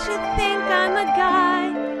 Wouldn't you think I'm a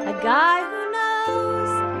guy who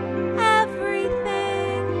knows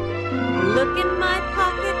everything? Look in my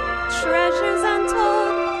pocket, treasures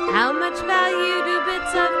untold. How much value do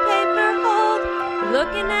bits of paper hold?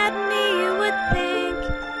 Looking at me, you would think,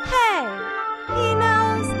 hey, he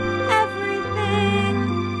knows everything.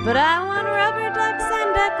 But I want rubber ducks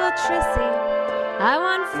and Decaltricity. I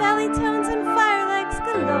want felly tones and fire legs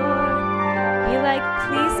galore. You like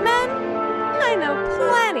policemen? I know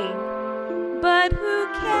plenty. But who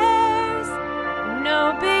cares?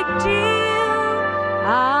 No big deal.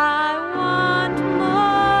 I want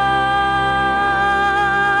more.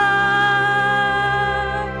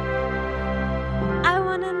 I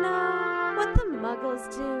want to know what the muggles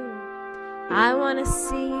do. I want to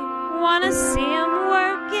see them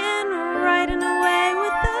working, writing away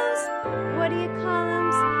with those, what do you call them?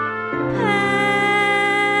 Pens.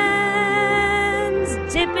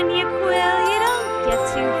 Dipping your quill, you don't get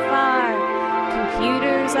too far.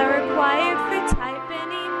 Computers are required for typing,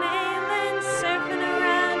 emailing, surfing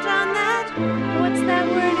around on that, what's that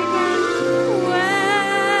word again? Web.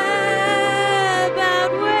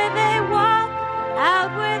 Out where they walk,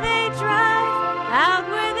 out where they drive, out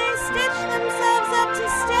where they stitch themselves up to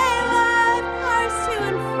stay alive, cars to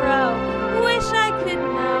and fro. Wish I could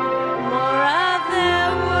know more of their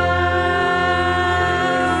world.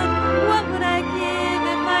 What would I give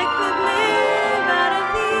if I could live out of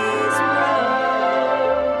these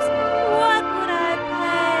roads? What would I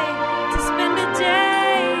pay to spend a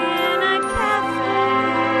day in a cafe?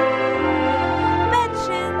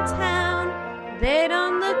 Betchin town, they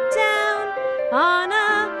don't look down on a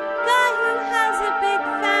guy who has a big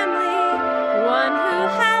family, one who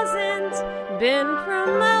hasn't been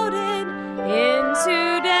promoted in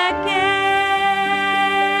 2 decades.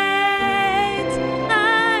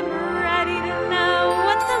 I'm ready to know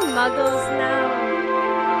what the muggles know.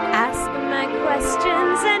 Ask them my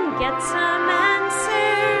questions and get some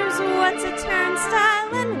answers. What's a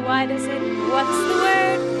turnstile and why does it, what's the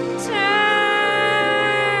word?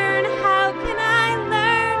 Turn. How can I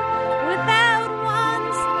learn without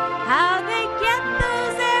wands how they get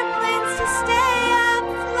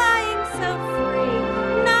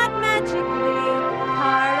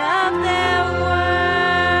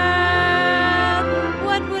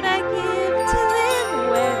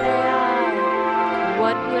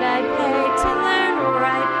would I pay to learn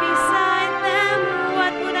right beside them? What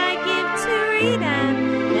would I give to read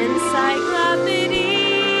an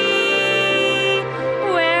encyclopedia?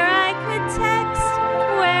 Where I could text,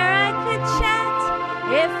 where I could chat.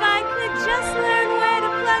 If I could just learn where to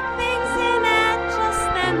plug things in at just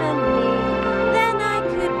them and me, then I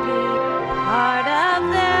could be part of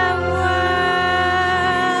their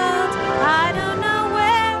world. I don't know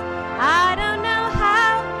where, I don't know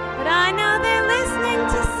how, but I know they're listening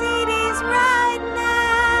to CDs right now.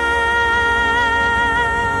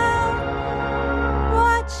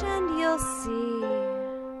 Watch and you'll see.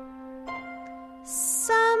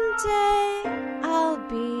 Someday I'll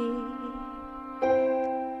be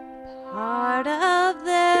part of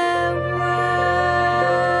their world.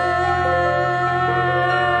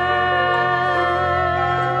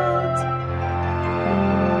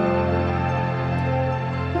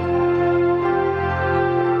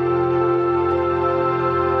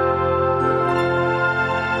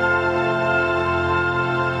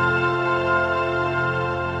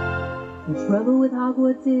 The trouble with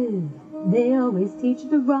Hogwarts is they always teach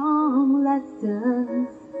the wrong lessons.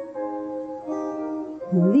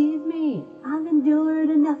 Believe me, I've endured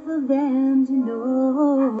enough of them to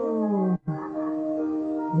know.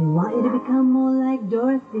 They want you to become more like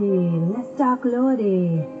Dorothy, less Dark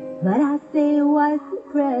Lordy. But I say, why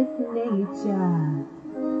suppress nature?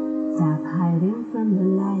 Stop hiding from the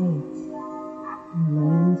light and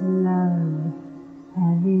learn to love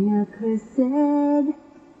having a cursed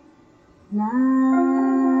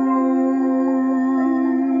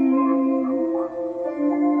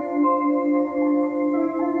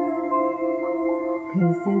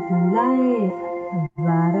Cursing through life,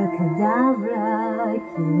 Avada Kedavra,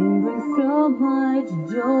 killing brings so much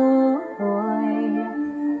joy.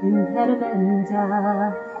 Impedimenta,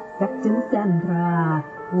 Sectum Sempra,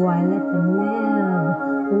 why let them live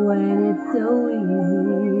when it's so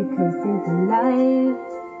easy? Cursing through life,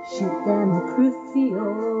 shoot them a Crucio,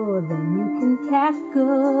 then you can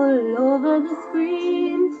cackle over the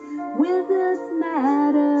screens. Wizards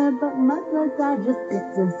matter, but mutlets are just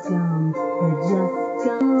bits of scum. They're just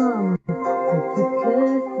scum to keep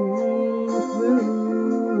cursing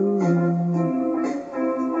through.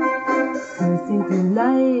 Cursing through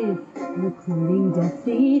life, recruiting Death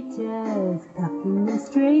Eaters, plucking them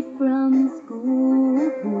straight from school.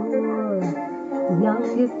 The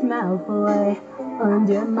youngest Malfoy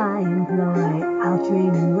under my employ, I'll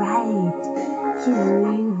train him right.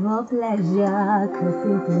 Killing for pleasure,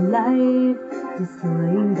 cursing through life,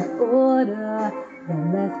 destroying the order, the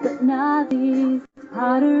last but not least.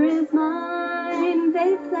 Potter is mine,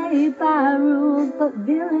 they play by rules, but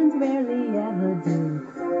villains rarely ever do.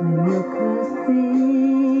 When you're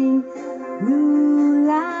cursing through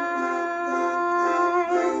life.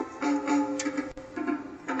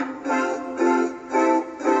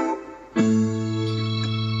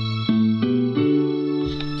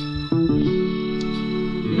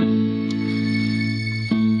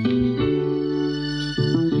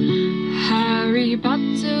 Harry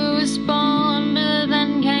Potter was born, but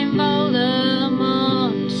then came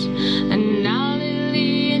Voldemort, and now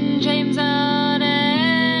Lily and James are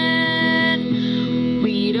dead.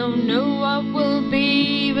 We don't know what will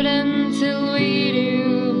be, but until we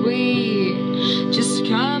do, we just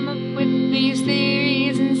come up with these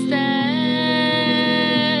theories instead.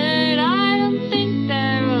 I don't think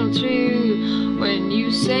they're all true when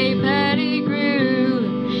you say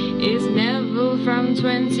Pettigrew is Neville from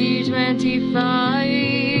 2025,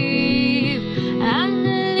 and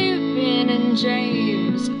Lupin and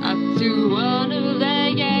James up to one of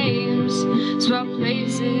their games swap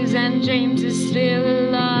places and James is still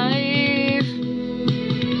alive.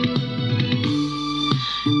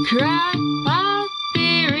 Crackpot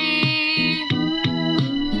theory,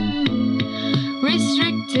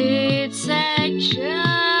 restricted section.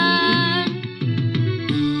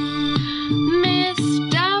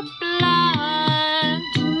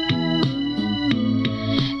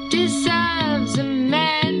 Deserves a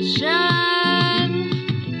mention.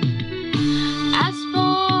 As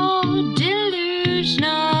for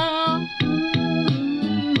delusional,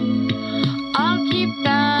 I'll keep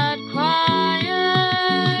that quiet.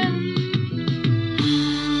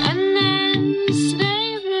 And then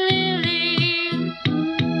Snape Lily,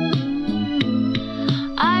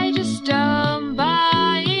 I just don't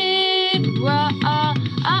buy it. Whoa,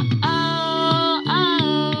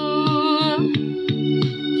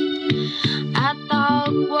 At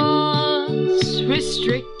Hogwarts,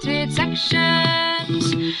 restricted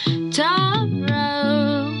sections, top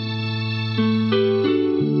row.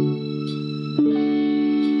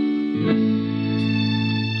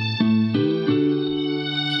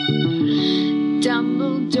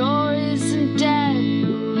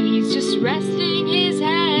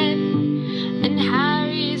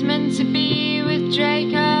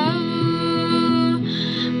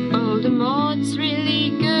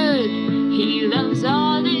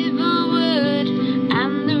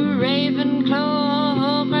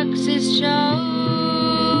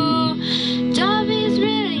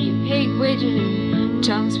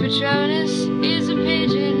 Patronus is a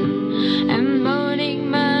pigeon, and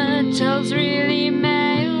moaning myrtle's really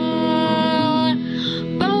male.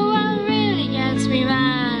 But what really gets me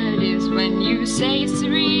mad is when you say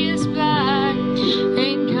Sirius Black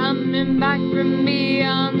ain't coming back from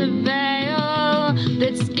beyond the veil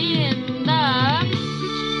that's in the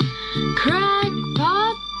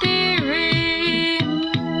crackpot theory.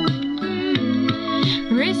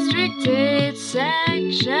 Restricted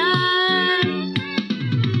section.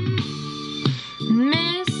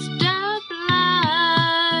 Mr.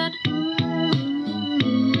 Blood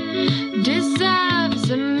deserves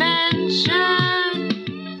a mention.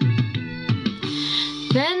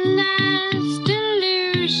 Then there's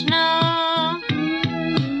delusional.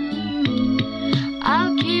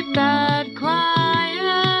 I'll keep that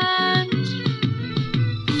quiet.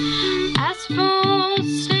 As for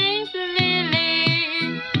St.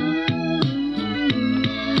 Lily,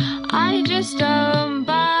 I just don't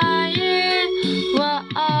buy it. Whoa,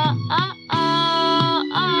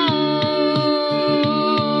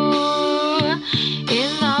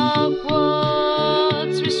 in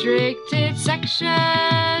Hogwarts restricted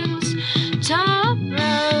sections, top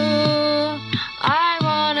row, I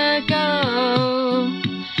wanna go.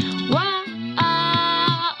 Whoa,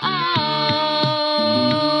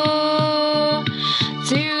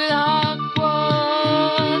 to the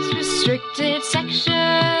Hogwarts restricted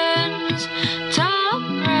sections, top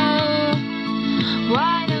row.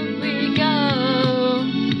 Why don't we go?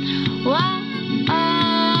 Whoa,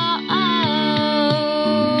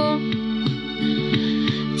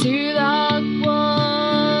 to the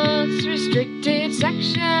Hogwarts restricted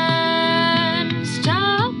sections,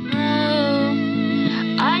 top row.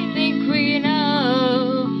 I think we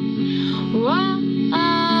know. Whoa,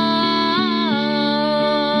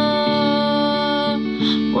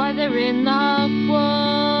 why they're in the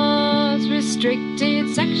Hogwarts restricted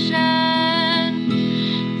section,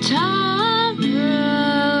 top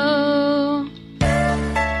row.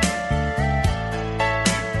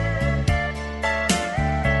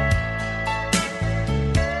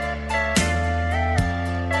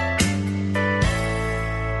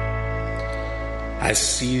 I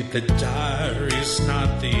see the diary's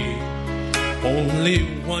not the only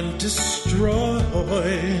one destroyed.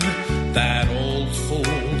 That old fool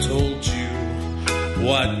told you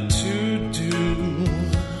what to do.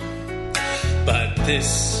 But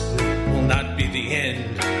this will not be the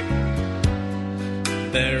end.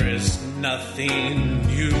 There is nothing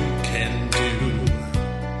you can do.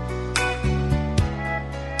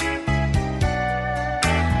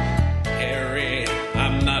 Harry,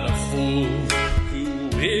 I'm not a fool who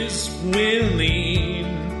is willing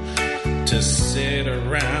to sit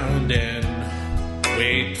around and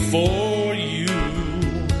wait for you.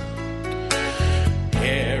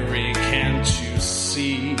 Harry, can't you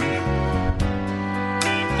see?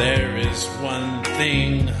 There is one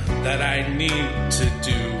thing that I need to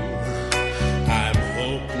do. I'm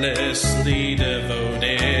hopelessly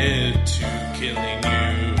devoted to killing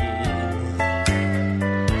you.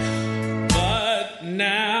 But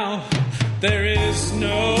now there is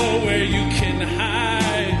nowhere you can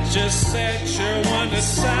hide. Just set your one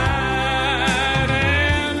aside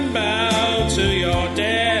and bow to your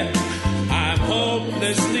death. I'm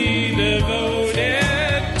hopelessly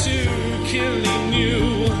devoted to killing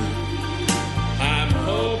you. I'm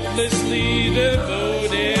hopelessly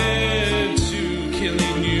devoted to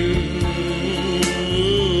killing you.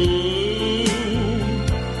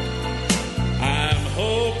 I'm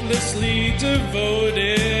hopelessly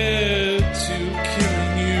devoted to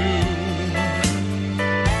killing you.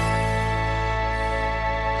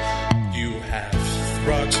 You have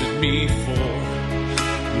throttled me for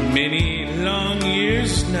many long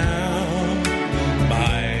years now.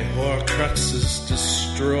 My Horcrux is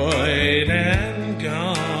destroyed and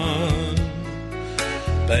gone.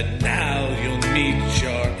 But now you'll meet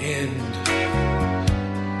your end.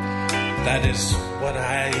 That is what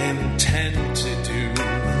I intend to do.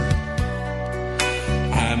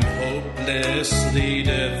 I'm hopelessly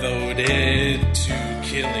devoted to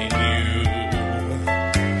killing you.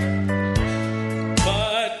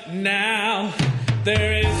 But now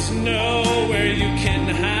there is nowhere you can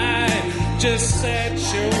hide. Just set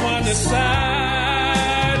your one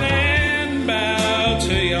aside and bow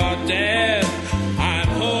to your death. I'm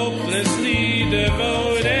hopelessly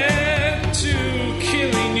devoted to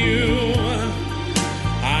killing you.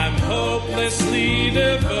 I'm hopelessly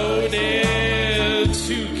devoted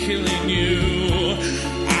to killing you.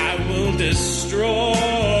 I will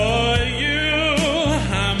destroy you.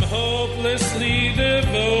 I'm hopelessly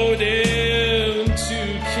devoted to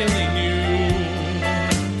killing you.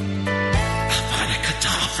 Avada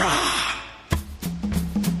Kedavra.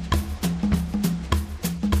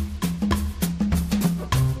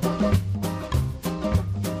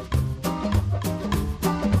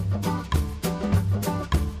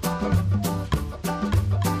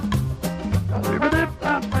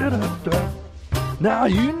 Now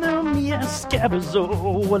you know me as Scabazo,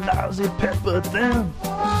 a lousy pepper then.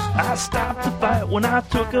 I stopped the fight when I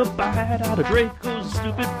took a bite out of Draco's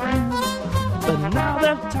stupid friend. But now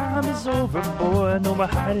that time is over, boy, no more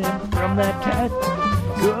hiding from that cat.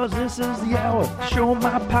 Cause this is the hour to show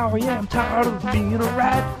my power, yeah, I'm tired of being a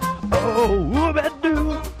rat. Oh,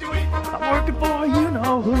 whoop-a-doo, I'm working for you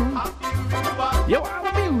know who. Yo,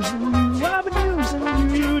 I'm using you, I've been using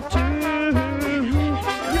you too.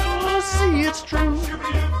 You'll see it's true,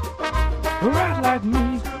 right like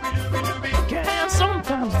me. Can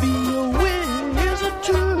sometimes be a wizard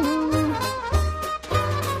too.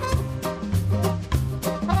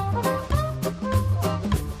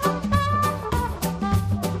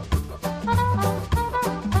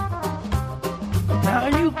 Now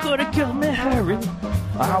you could have killed me, Harry.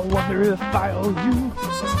 I wonder if I owe you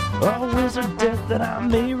a wizard death that I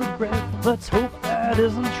may regret. Let's hope that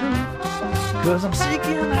isn't true. Cause I'm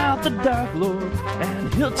seeking out the Dark Lord,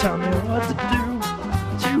 and he'll tell me what to do.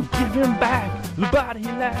 To give him back the body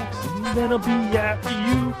he lacks, and then I'll be after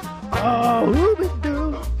you. Oh,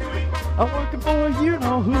 whoop-a-doo, I'm working for you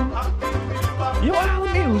know who. Yo,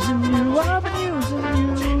 I'm using you, I've been using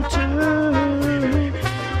you too.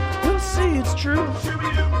 You'll see it's true,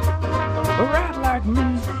 right like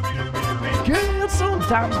me. Can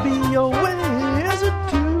sometimes be a wizard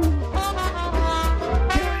too.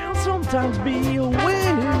 Can sometimes be a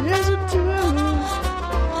wizard too.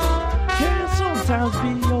 Can sometimes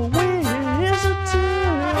be a wizard too.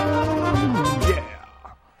 Yeah.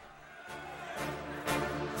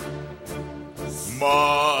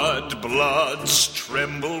 Mudbloods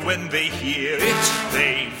tremble when they hear it.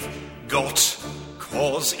 They've got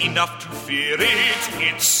cause enough to fear it.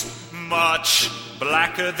 It's much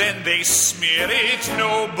blacker than they smear it.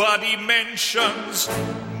 Nobody mentions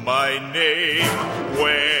my name.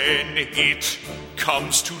 When it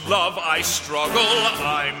comes to love, I struggle.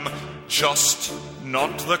 I'm just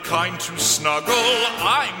not the kind to snuggle.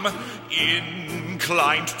 I'm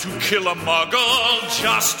inclined to kill a muggle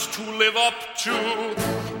just to live up to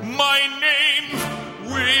my name.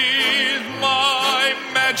 With my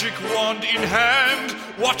magic wand in hand,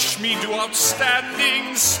 watch me do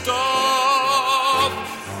outstanding stuff.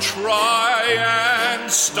 Try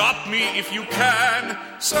and stop me if you can.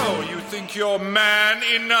 So you think you're man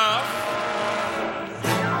enough?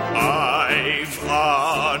 I've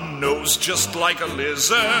a nose just like a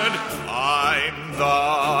lizard. I'm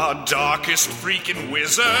the darkest freaking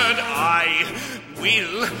wizard. I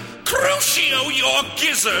will crucio your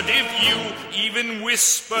gizzard if you even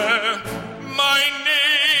whisper my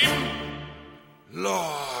name.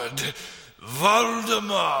 Lord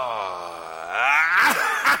Voldemort.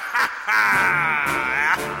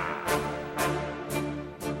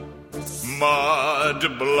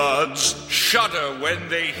 Mudbloods shudder when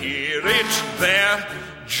they hear it. They're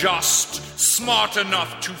just smart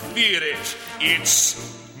enough to fear it. It's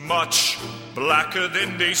much blacker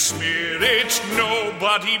than they smear it.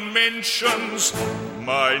 Nobody mentions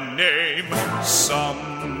my name.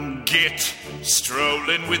 Some git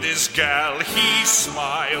strolling with his gal. He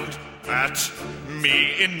smiled at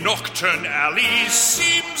me in Nocturne Alley.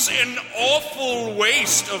 Seems an awful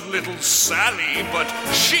waste of little Sally, but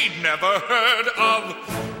she'd never heard of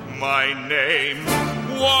my name.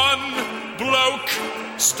 One bloke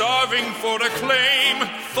starving for acclaim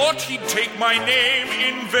thought he'd take my name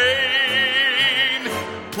in vain.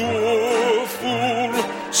 Poor fool,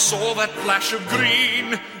 saw that flash of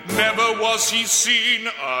green, never was he seen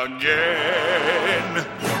again.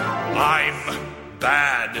 I'm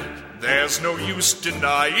bad, there's no use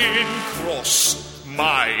denying. Cross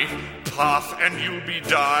my path and you'll be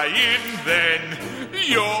dying. Then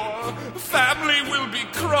your family will be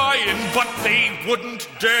crying, but they wouldn't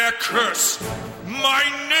dare curse my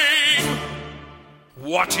name.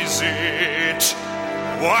 What is it?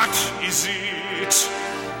 What is it?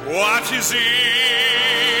 What is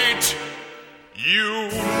it? You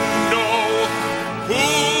know who?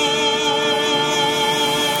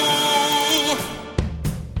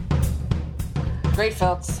 Great,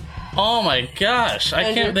 folks. Oh my gosh!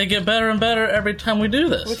 I can't. They get better and better every time we do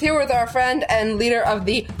this. We're here with our friend and leader of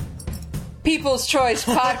the People's Choice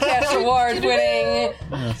Podcast Award-winning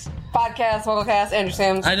podcast, Mugglecast, Andrew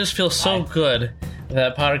Sims. I just feel so good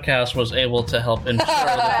that Pottercast was able to help ensure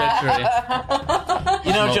the victory.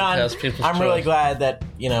 You know, John, I'm really glad that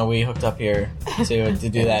we hooked up here to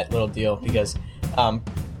do that little deal because,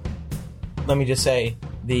 let me just say,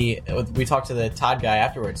 we talked to the Todd guy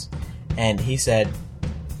afterwards, and he said,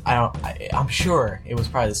 I'm sure it was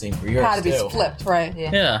probably the same for yours. Had to be flipped, right?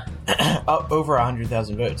 Yeah. Over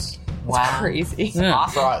 100,000 votes. Wow, crazy. Yeah.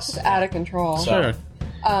 Awesome. For us. It's out of control. Sure.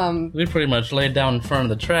 We pretty much laid down in front of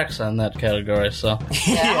the tracks on that category, so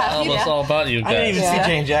almost all about you guys. I didn't even see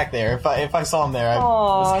Jay and Jack there. If I saw him there, I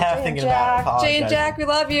was half thinking about Jay and Jack, we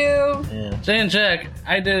love you. Yeah. Jay and Jack,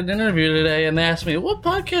 I did an interview today, and they asked me, what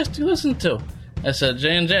podcast do you listen to? I said,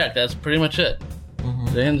 Jay and Jack, that's pretty much it.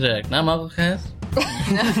 Mm-hmm. Jay and Jack, not MuggleCast.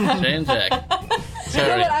 Jay and Jack. You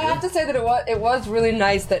know what, I have to say that it was really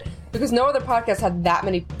nice that, because no other podcast had that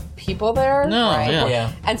many people there. No, right?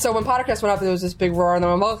 yeah. And so when Pottercast went up, there was this big roar, and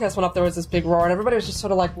then when MuggleCast went up, there was this big roar, and everybody was just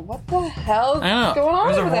sort of like, what the hell is going on There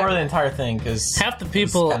was a over roar there? the entire thing, because half the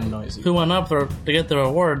people who went up there to get their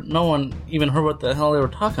award, no one even heard what the hell they were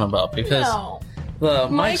talking about, because the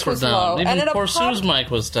Mic mics were was low, down. and Even at a poor Sue's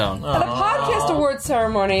mic was down. At a podcast award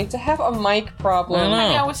ceremony, to have a mic problem. I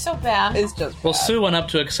know. Yeah, it was so bad. It's just Well, Sue went up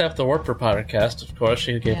to accept the award for Pottercast, of course.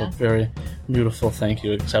 She gave a very beautiful thank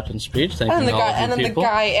you acceptance speech. Thanking And, all of you then people. the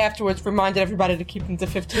guy afterwards reminded everybody to keep them to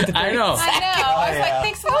 15 to 30 I know. seconds. I was like,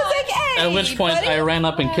 thanks a lot. At which point, I ran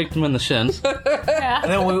up and kicked him in the shins. And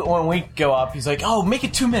then when we go up, he's like, "Oh, make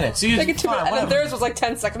it 2 minutes." Make it 2 minutes, and then theirs was like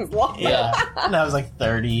 10 seconds long. Yeah, and that was like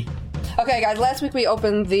 30. Okay, guys. Last week we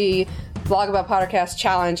opened the Blog About Pottercast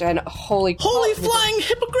challenge, and holy flying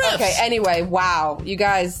hippogriffs! Okay. Anyway, wow, you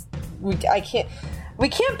guys, we can't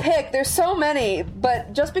pick. There's so many,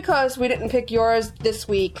 but just because we didn't pick yours this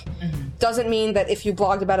week doesn't mean that if you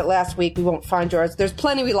blogged about it last week, we won't find yours. There's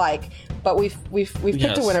plenty we like, but we've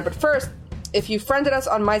picked a winner. But first, if you friended us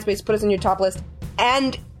on MySpace, put us in your top list,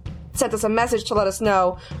 and sent us a message to let us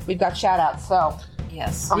know, we've got shout-outs. So.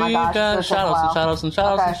 Yes. Oh my We gosh. got this took a shout-outs and while. shout-outs and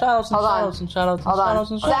shout-outs and Okay. shout-outs and Hold on. shout-outs and shout-outs and Hold on.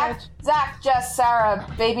 shout-outs and shout-outs. Zach, Jess, Sarah,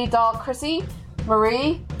 Baby Doll, Chrissy,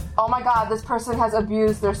 Marie. Oh my God, this person has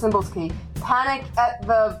abused their symbols key. Panic at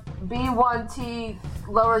the B1T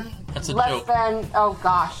lower That's a less joke. than. Oh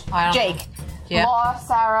gosh, Jake. Yeah. Law,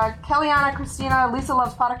 Sarah, Kellyanna, Christina, Lisa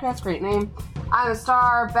loves Pottercast, great name. I'm a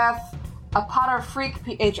Star, Beth, a Potter Freak,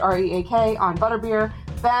 PHREAK on Butterbeer,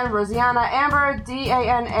 Ben, Rosianna, Amber,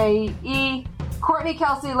 DANAE. Courtney,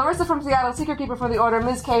 Kelsey, Larissa from Seattle, Secret Keeper for the Order,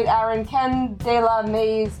 Ms. Kate, Aaron, Ken, Dela,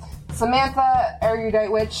 Maze, Samantha,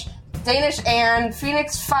 Erudite Witch, Danish Anne,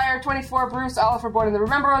 Phoenix Fire 24, Bruce, Oliver Born in the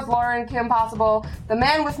Rememberers, Lauren, Kim Possible, The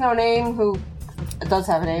Man with No Name, who does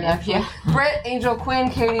have a name actually, Britt, Angel, Quinn,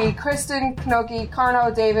 Katie, Kristen, Knoki,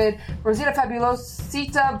 Carno, David, Rosita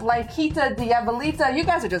Fabulosita, Blanquita, Diabolita, you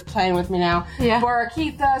guys are just playing with me now,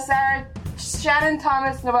 Borakita, Sarah, Shannon,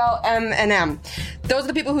 Thomas, Noel, M, and M. Those are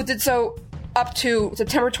the people who did so up to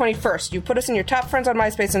September 21st. You put us in your top friends on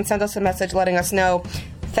MySpace and send us a message letting us know.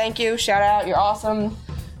 Thank you. Shout out. You're awesome.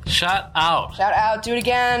 Shout out. Shout out. Do it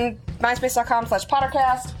again.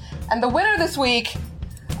 MySpace.com/Pottercast. And the winner this week,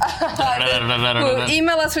 who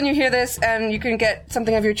email us when you hear this, and you can get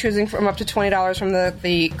something of your choosing from up to $20 from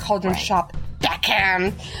the Cauldron Shop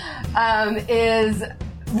Backhand, is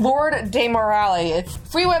Lord de Morale. It's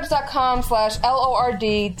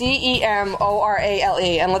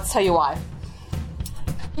freewebs.com/LORDDEMORALE. And let's tell you why.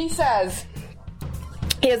 He says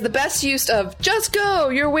he has the best use of "just go,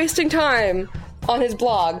 you're wasting time" on his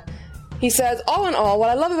blog. He says, all in all,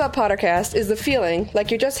 what I love about Pottercast is the feeling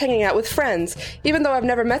like you're just hanging out with friends. Even though I've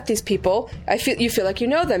never met these people, you feel like you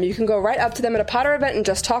know them. You can go right up to them at a Potter event and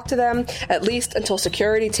just talk to them, at least until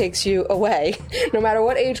security takes you away. No matter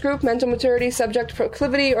what age group, mental maturity, subject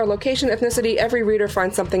proclivity, or location, ethnicity, every reader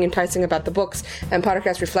finds something enticing about the books, and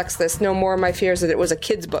Pottercast reflects this. No more of my fears that it was a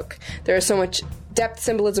kid's book. There is so much depth,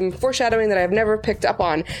 symbolism, foreshadowing that I've never picked up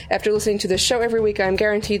on. After listening to this show every week, I am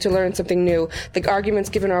guaranteed to learn something new. The arguments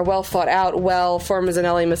given are well thought out, well, for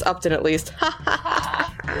Mazzanelli, Miss Upton at least.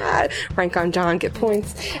 Rank on John, get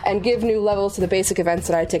points, and give new levels to the basic events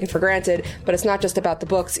that I had taken for granted. But it's not just about the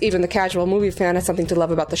books. Even the casual movie fan has something to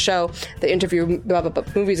love about the show. They interview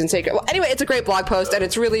movies and take... Well, anyway, it's a great blog post, and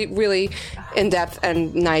it's really, really in-depth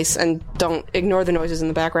and nice, and don't ignore the noises in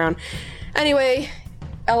the background. Anyway,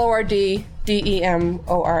 LORDDEMORALE,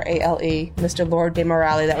 Mr. Lord de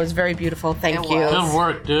Morale. That was very beautiful. Thank you. Good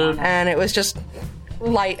work, dude. And it was just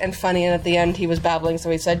light and funny, and at the end he was babbling, so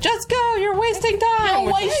he said, just go, you're wasting time.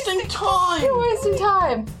 You're wasting time. You're wasting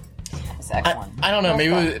time. I don't know.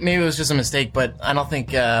 Maybe it was just a mistake, but I don't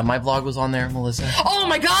think my blog was on there, Melissa. Oh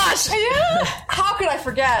my gosh! Yeah. How could I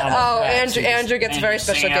forget? Andrew gets a very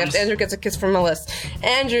special gift. Andrew gets a kiss from Melissa.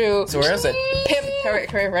 Andrew. So where is it? Pimp.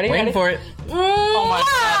 Hurry, ready? Waiting for it. Oh my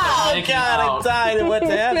god! I died. And what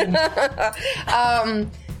happened?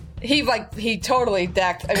 He totally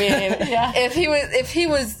decked. I mean,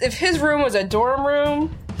 if his room was a dorm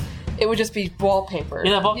room, it would just be wallpaper.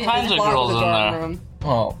 You'd have all kinds of girls in there.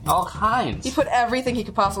 Oh, all kinds. He put everything he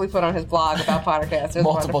could possibly put on his blog about Pottercast. It was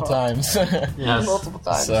multiple wonderful. times. Yes. Multiple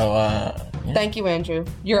times. So, Thank you, Andrew. You're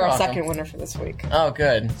You're our welcome. second winner for this week. Oh,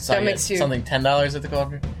 good. So That makes you- something $10 at the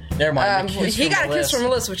Cauldron. Never mind. He got a kiss from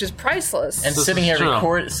Melissa, which is priceless. And This sitting is here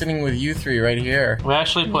true. sitting with you three right here. We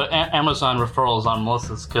actually put Amazon referrals on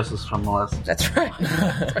Melissa's kisses from Melissa. That's right.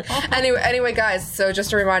 Anyway, guys, so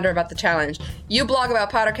just a reminder about the challenge. You blog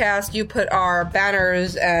about Pottercast, you put our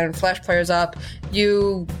banners and flash players up,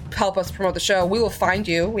 you help us promote the show, we will find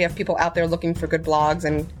you. We have people out there looking for good blogs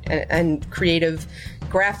and creative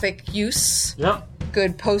graphic use. Yep.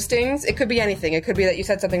 Good postings. It could be anything. It could be that you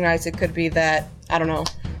said something nice. It could be that, I don't know,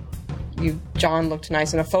 John looked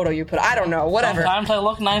nice in a photo you put. I don't know, whatever. Sometimes I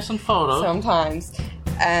look nice in photos. Sometimes.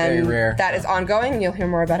 And Very rare. that is ongoing, and you'll hear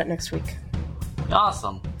more about it next week.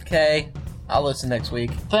 Awesome. Okay. I'll listen next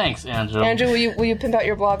week. Thanks, Andrew. Andrew, will you pimp out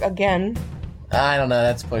your blog again? I don't know.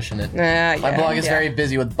 That's pushing it. My blog is very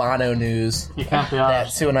busy with Bono news. You can't be That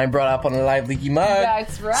honest. Sue and I brought up on a live leaky mug.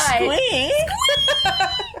 That's right.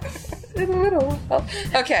 In the middle.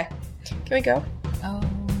 Okay. Can we go?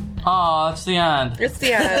 Oh, it's the end. It's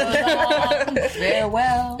the end.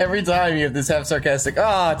 Farewell. Every time you have this half sarcastic,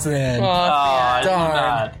 it's the end. I do Darn.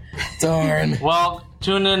 not. Darn. Well,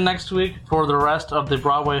 tune in next week for the rest of the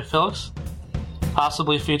Broadway Filks,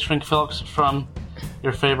 possibly featuring Filks from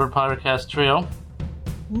your favorite Pottercast trio.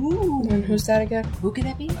 Ooh. And who's that again? Who could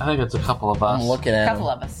that be? I think it's a couple of us. I'm looking at A couple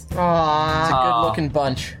them. of us. Aww. It's a good-looking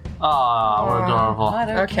bunch. Aw, we're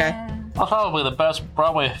adorable. Okay. Well, probably the best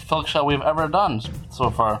Broadway Filk show we've ever done so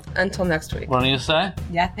far. Until next week. What do you say?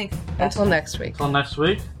 Yeah, I think. Until next week. Until next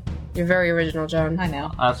week? You're very original, John. I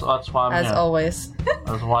know. That's why I'm As here. always.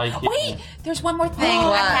 That's why you keep Wait, there's one more thing.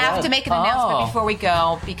 What? I have to make an announcement Oh. before we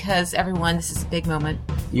go because everyone, this is a big moment.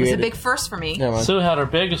 You It's a ate big it. first for me. Sue had her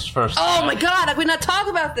biggest first. Oh my god, I could not talk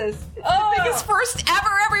about this. It's The biggest first ever,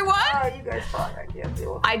 everyone. Oh, you guys thought I can't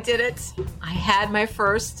deal with it. I did it. I had my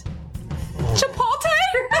first Chipotle.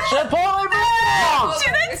 Chipotle burritos!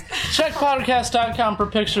 Did it? Check Pottercast.com for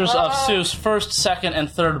pictures of Sue's first, second, and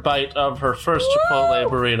third bite of her first Chipotle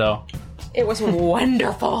burrito. It was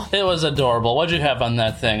wonderful. It was adorable. What'd you have on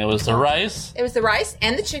that thing? It was the rice It was the rice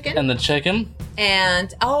and the chicken and the chicken,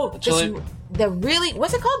 and Chili- the really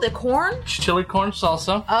what's it called? The corn? chili corn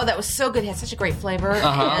salsa, Oh, that was so good. It had such a great flavor.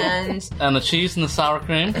 Uh-huh. and the cheese and the sour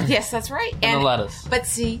cream, Yes, that's right. and the lettuce. But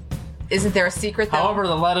see, isn't there a secret though? However,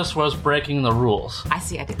 the lettuce was breaking the rules. I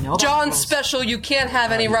see. I didn't know. About John's those. special, you can't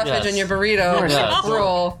have any roughage Yes. in your burrito. Yes.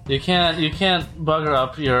 Rule. You can't bugger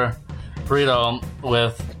up your burrito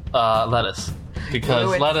with lettuce because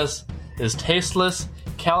Do it. lettuce is tasteless,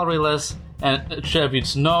 calorieless, and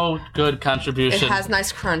attributes no good It contribution. has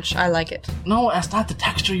nice crunch. I like it. No, that's not the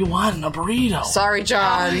texture you want in a burrito. Sorry,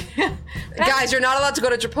 John. Guys, you're not allowed to go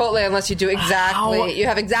to Chipotle unless you do exactly. How- You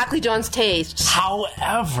have exactly John's tastes.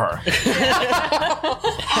 However,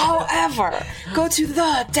 However, go to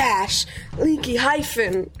the leaky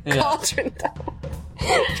Yeah. cauldron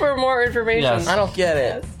for more information. Yes. I don't get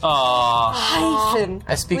it. aw, Hyphen.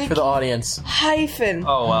 I speak for the audience. Hyphen.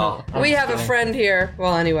 oh well, We have a friend here.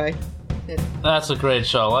 Well, anyway. that's a great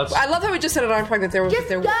show. Let's I love how we just said it on point that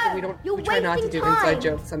we try not to do inside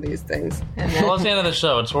jokes on these things. well, that's the end of the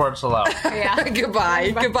show. It's words allowed. Yeah.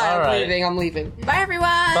 Goodbye. Goodbye. All I'm right. leaving. I'm leaving. Bye, everyone.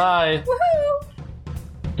 Bye. Woohoo!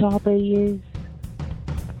 Dobby is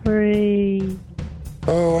free.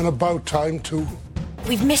 Oh, and about time, too.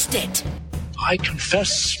 We've missed it. I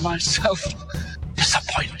confess myself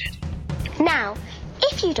disappointed. Now,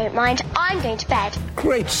 if you don't mind, I'm going to bed.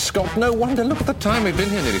 Great Scott, no wonder. Look at the time. We've been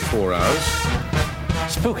here nearly 4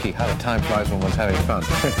 hours. Spooky how the time flies when one's having fun.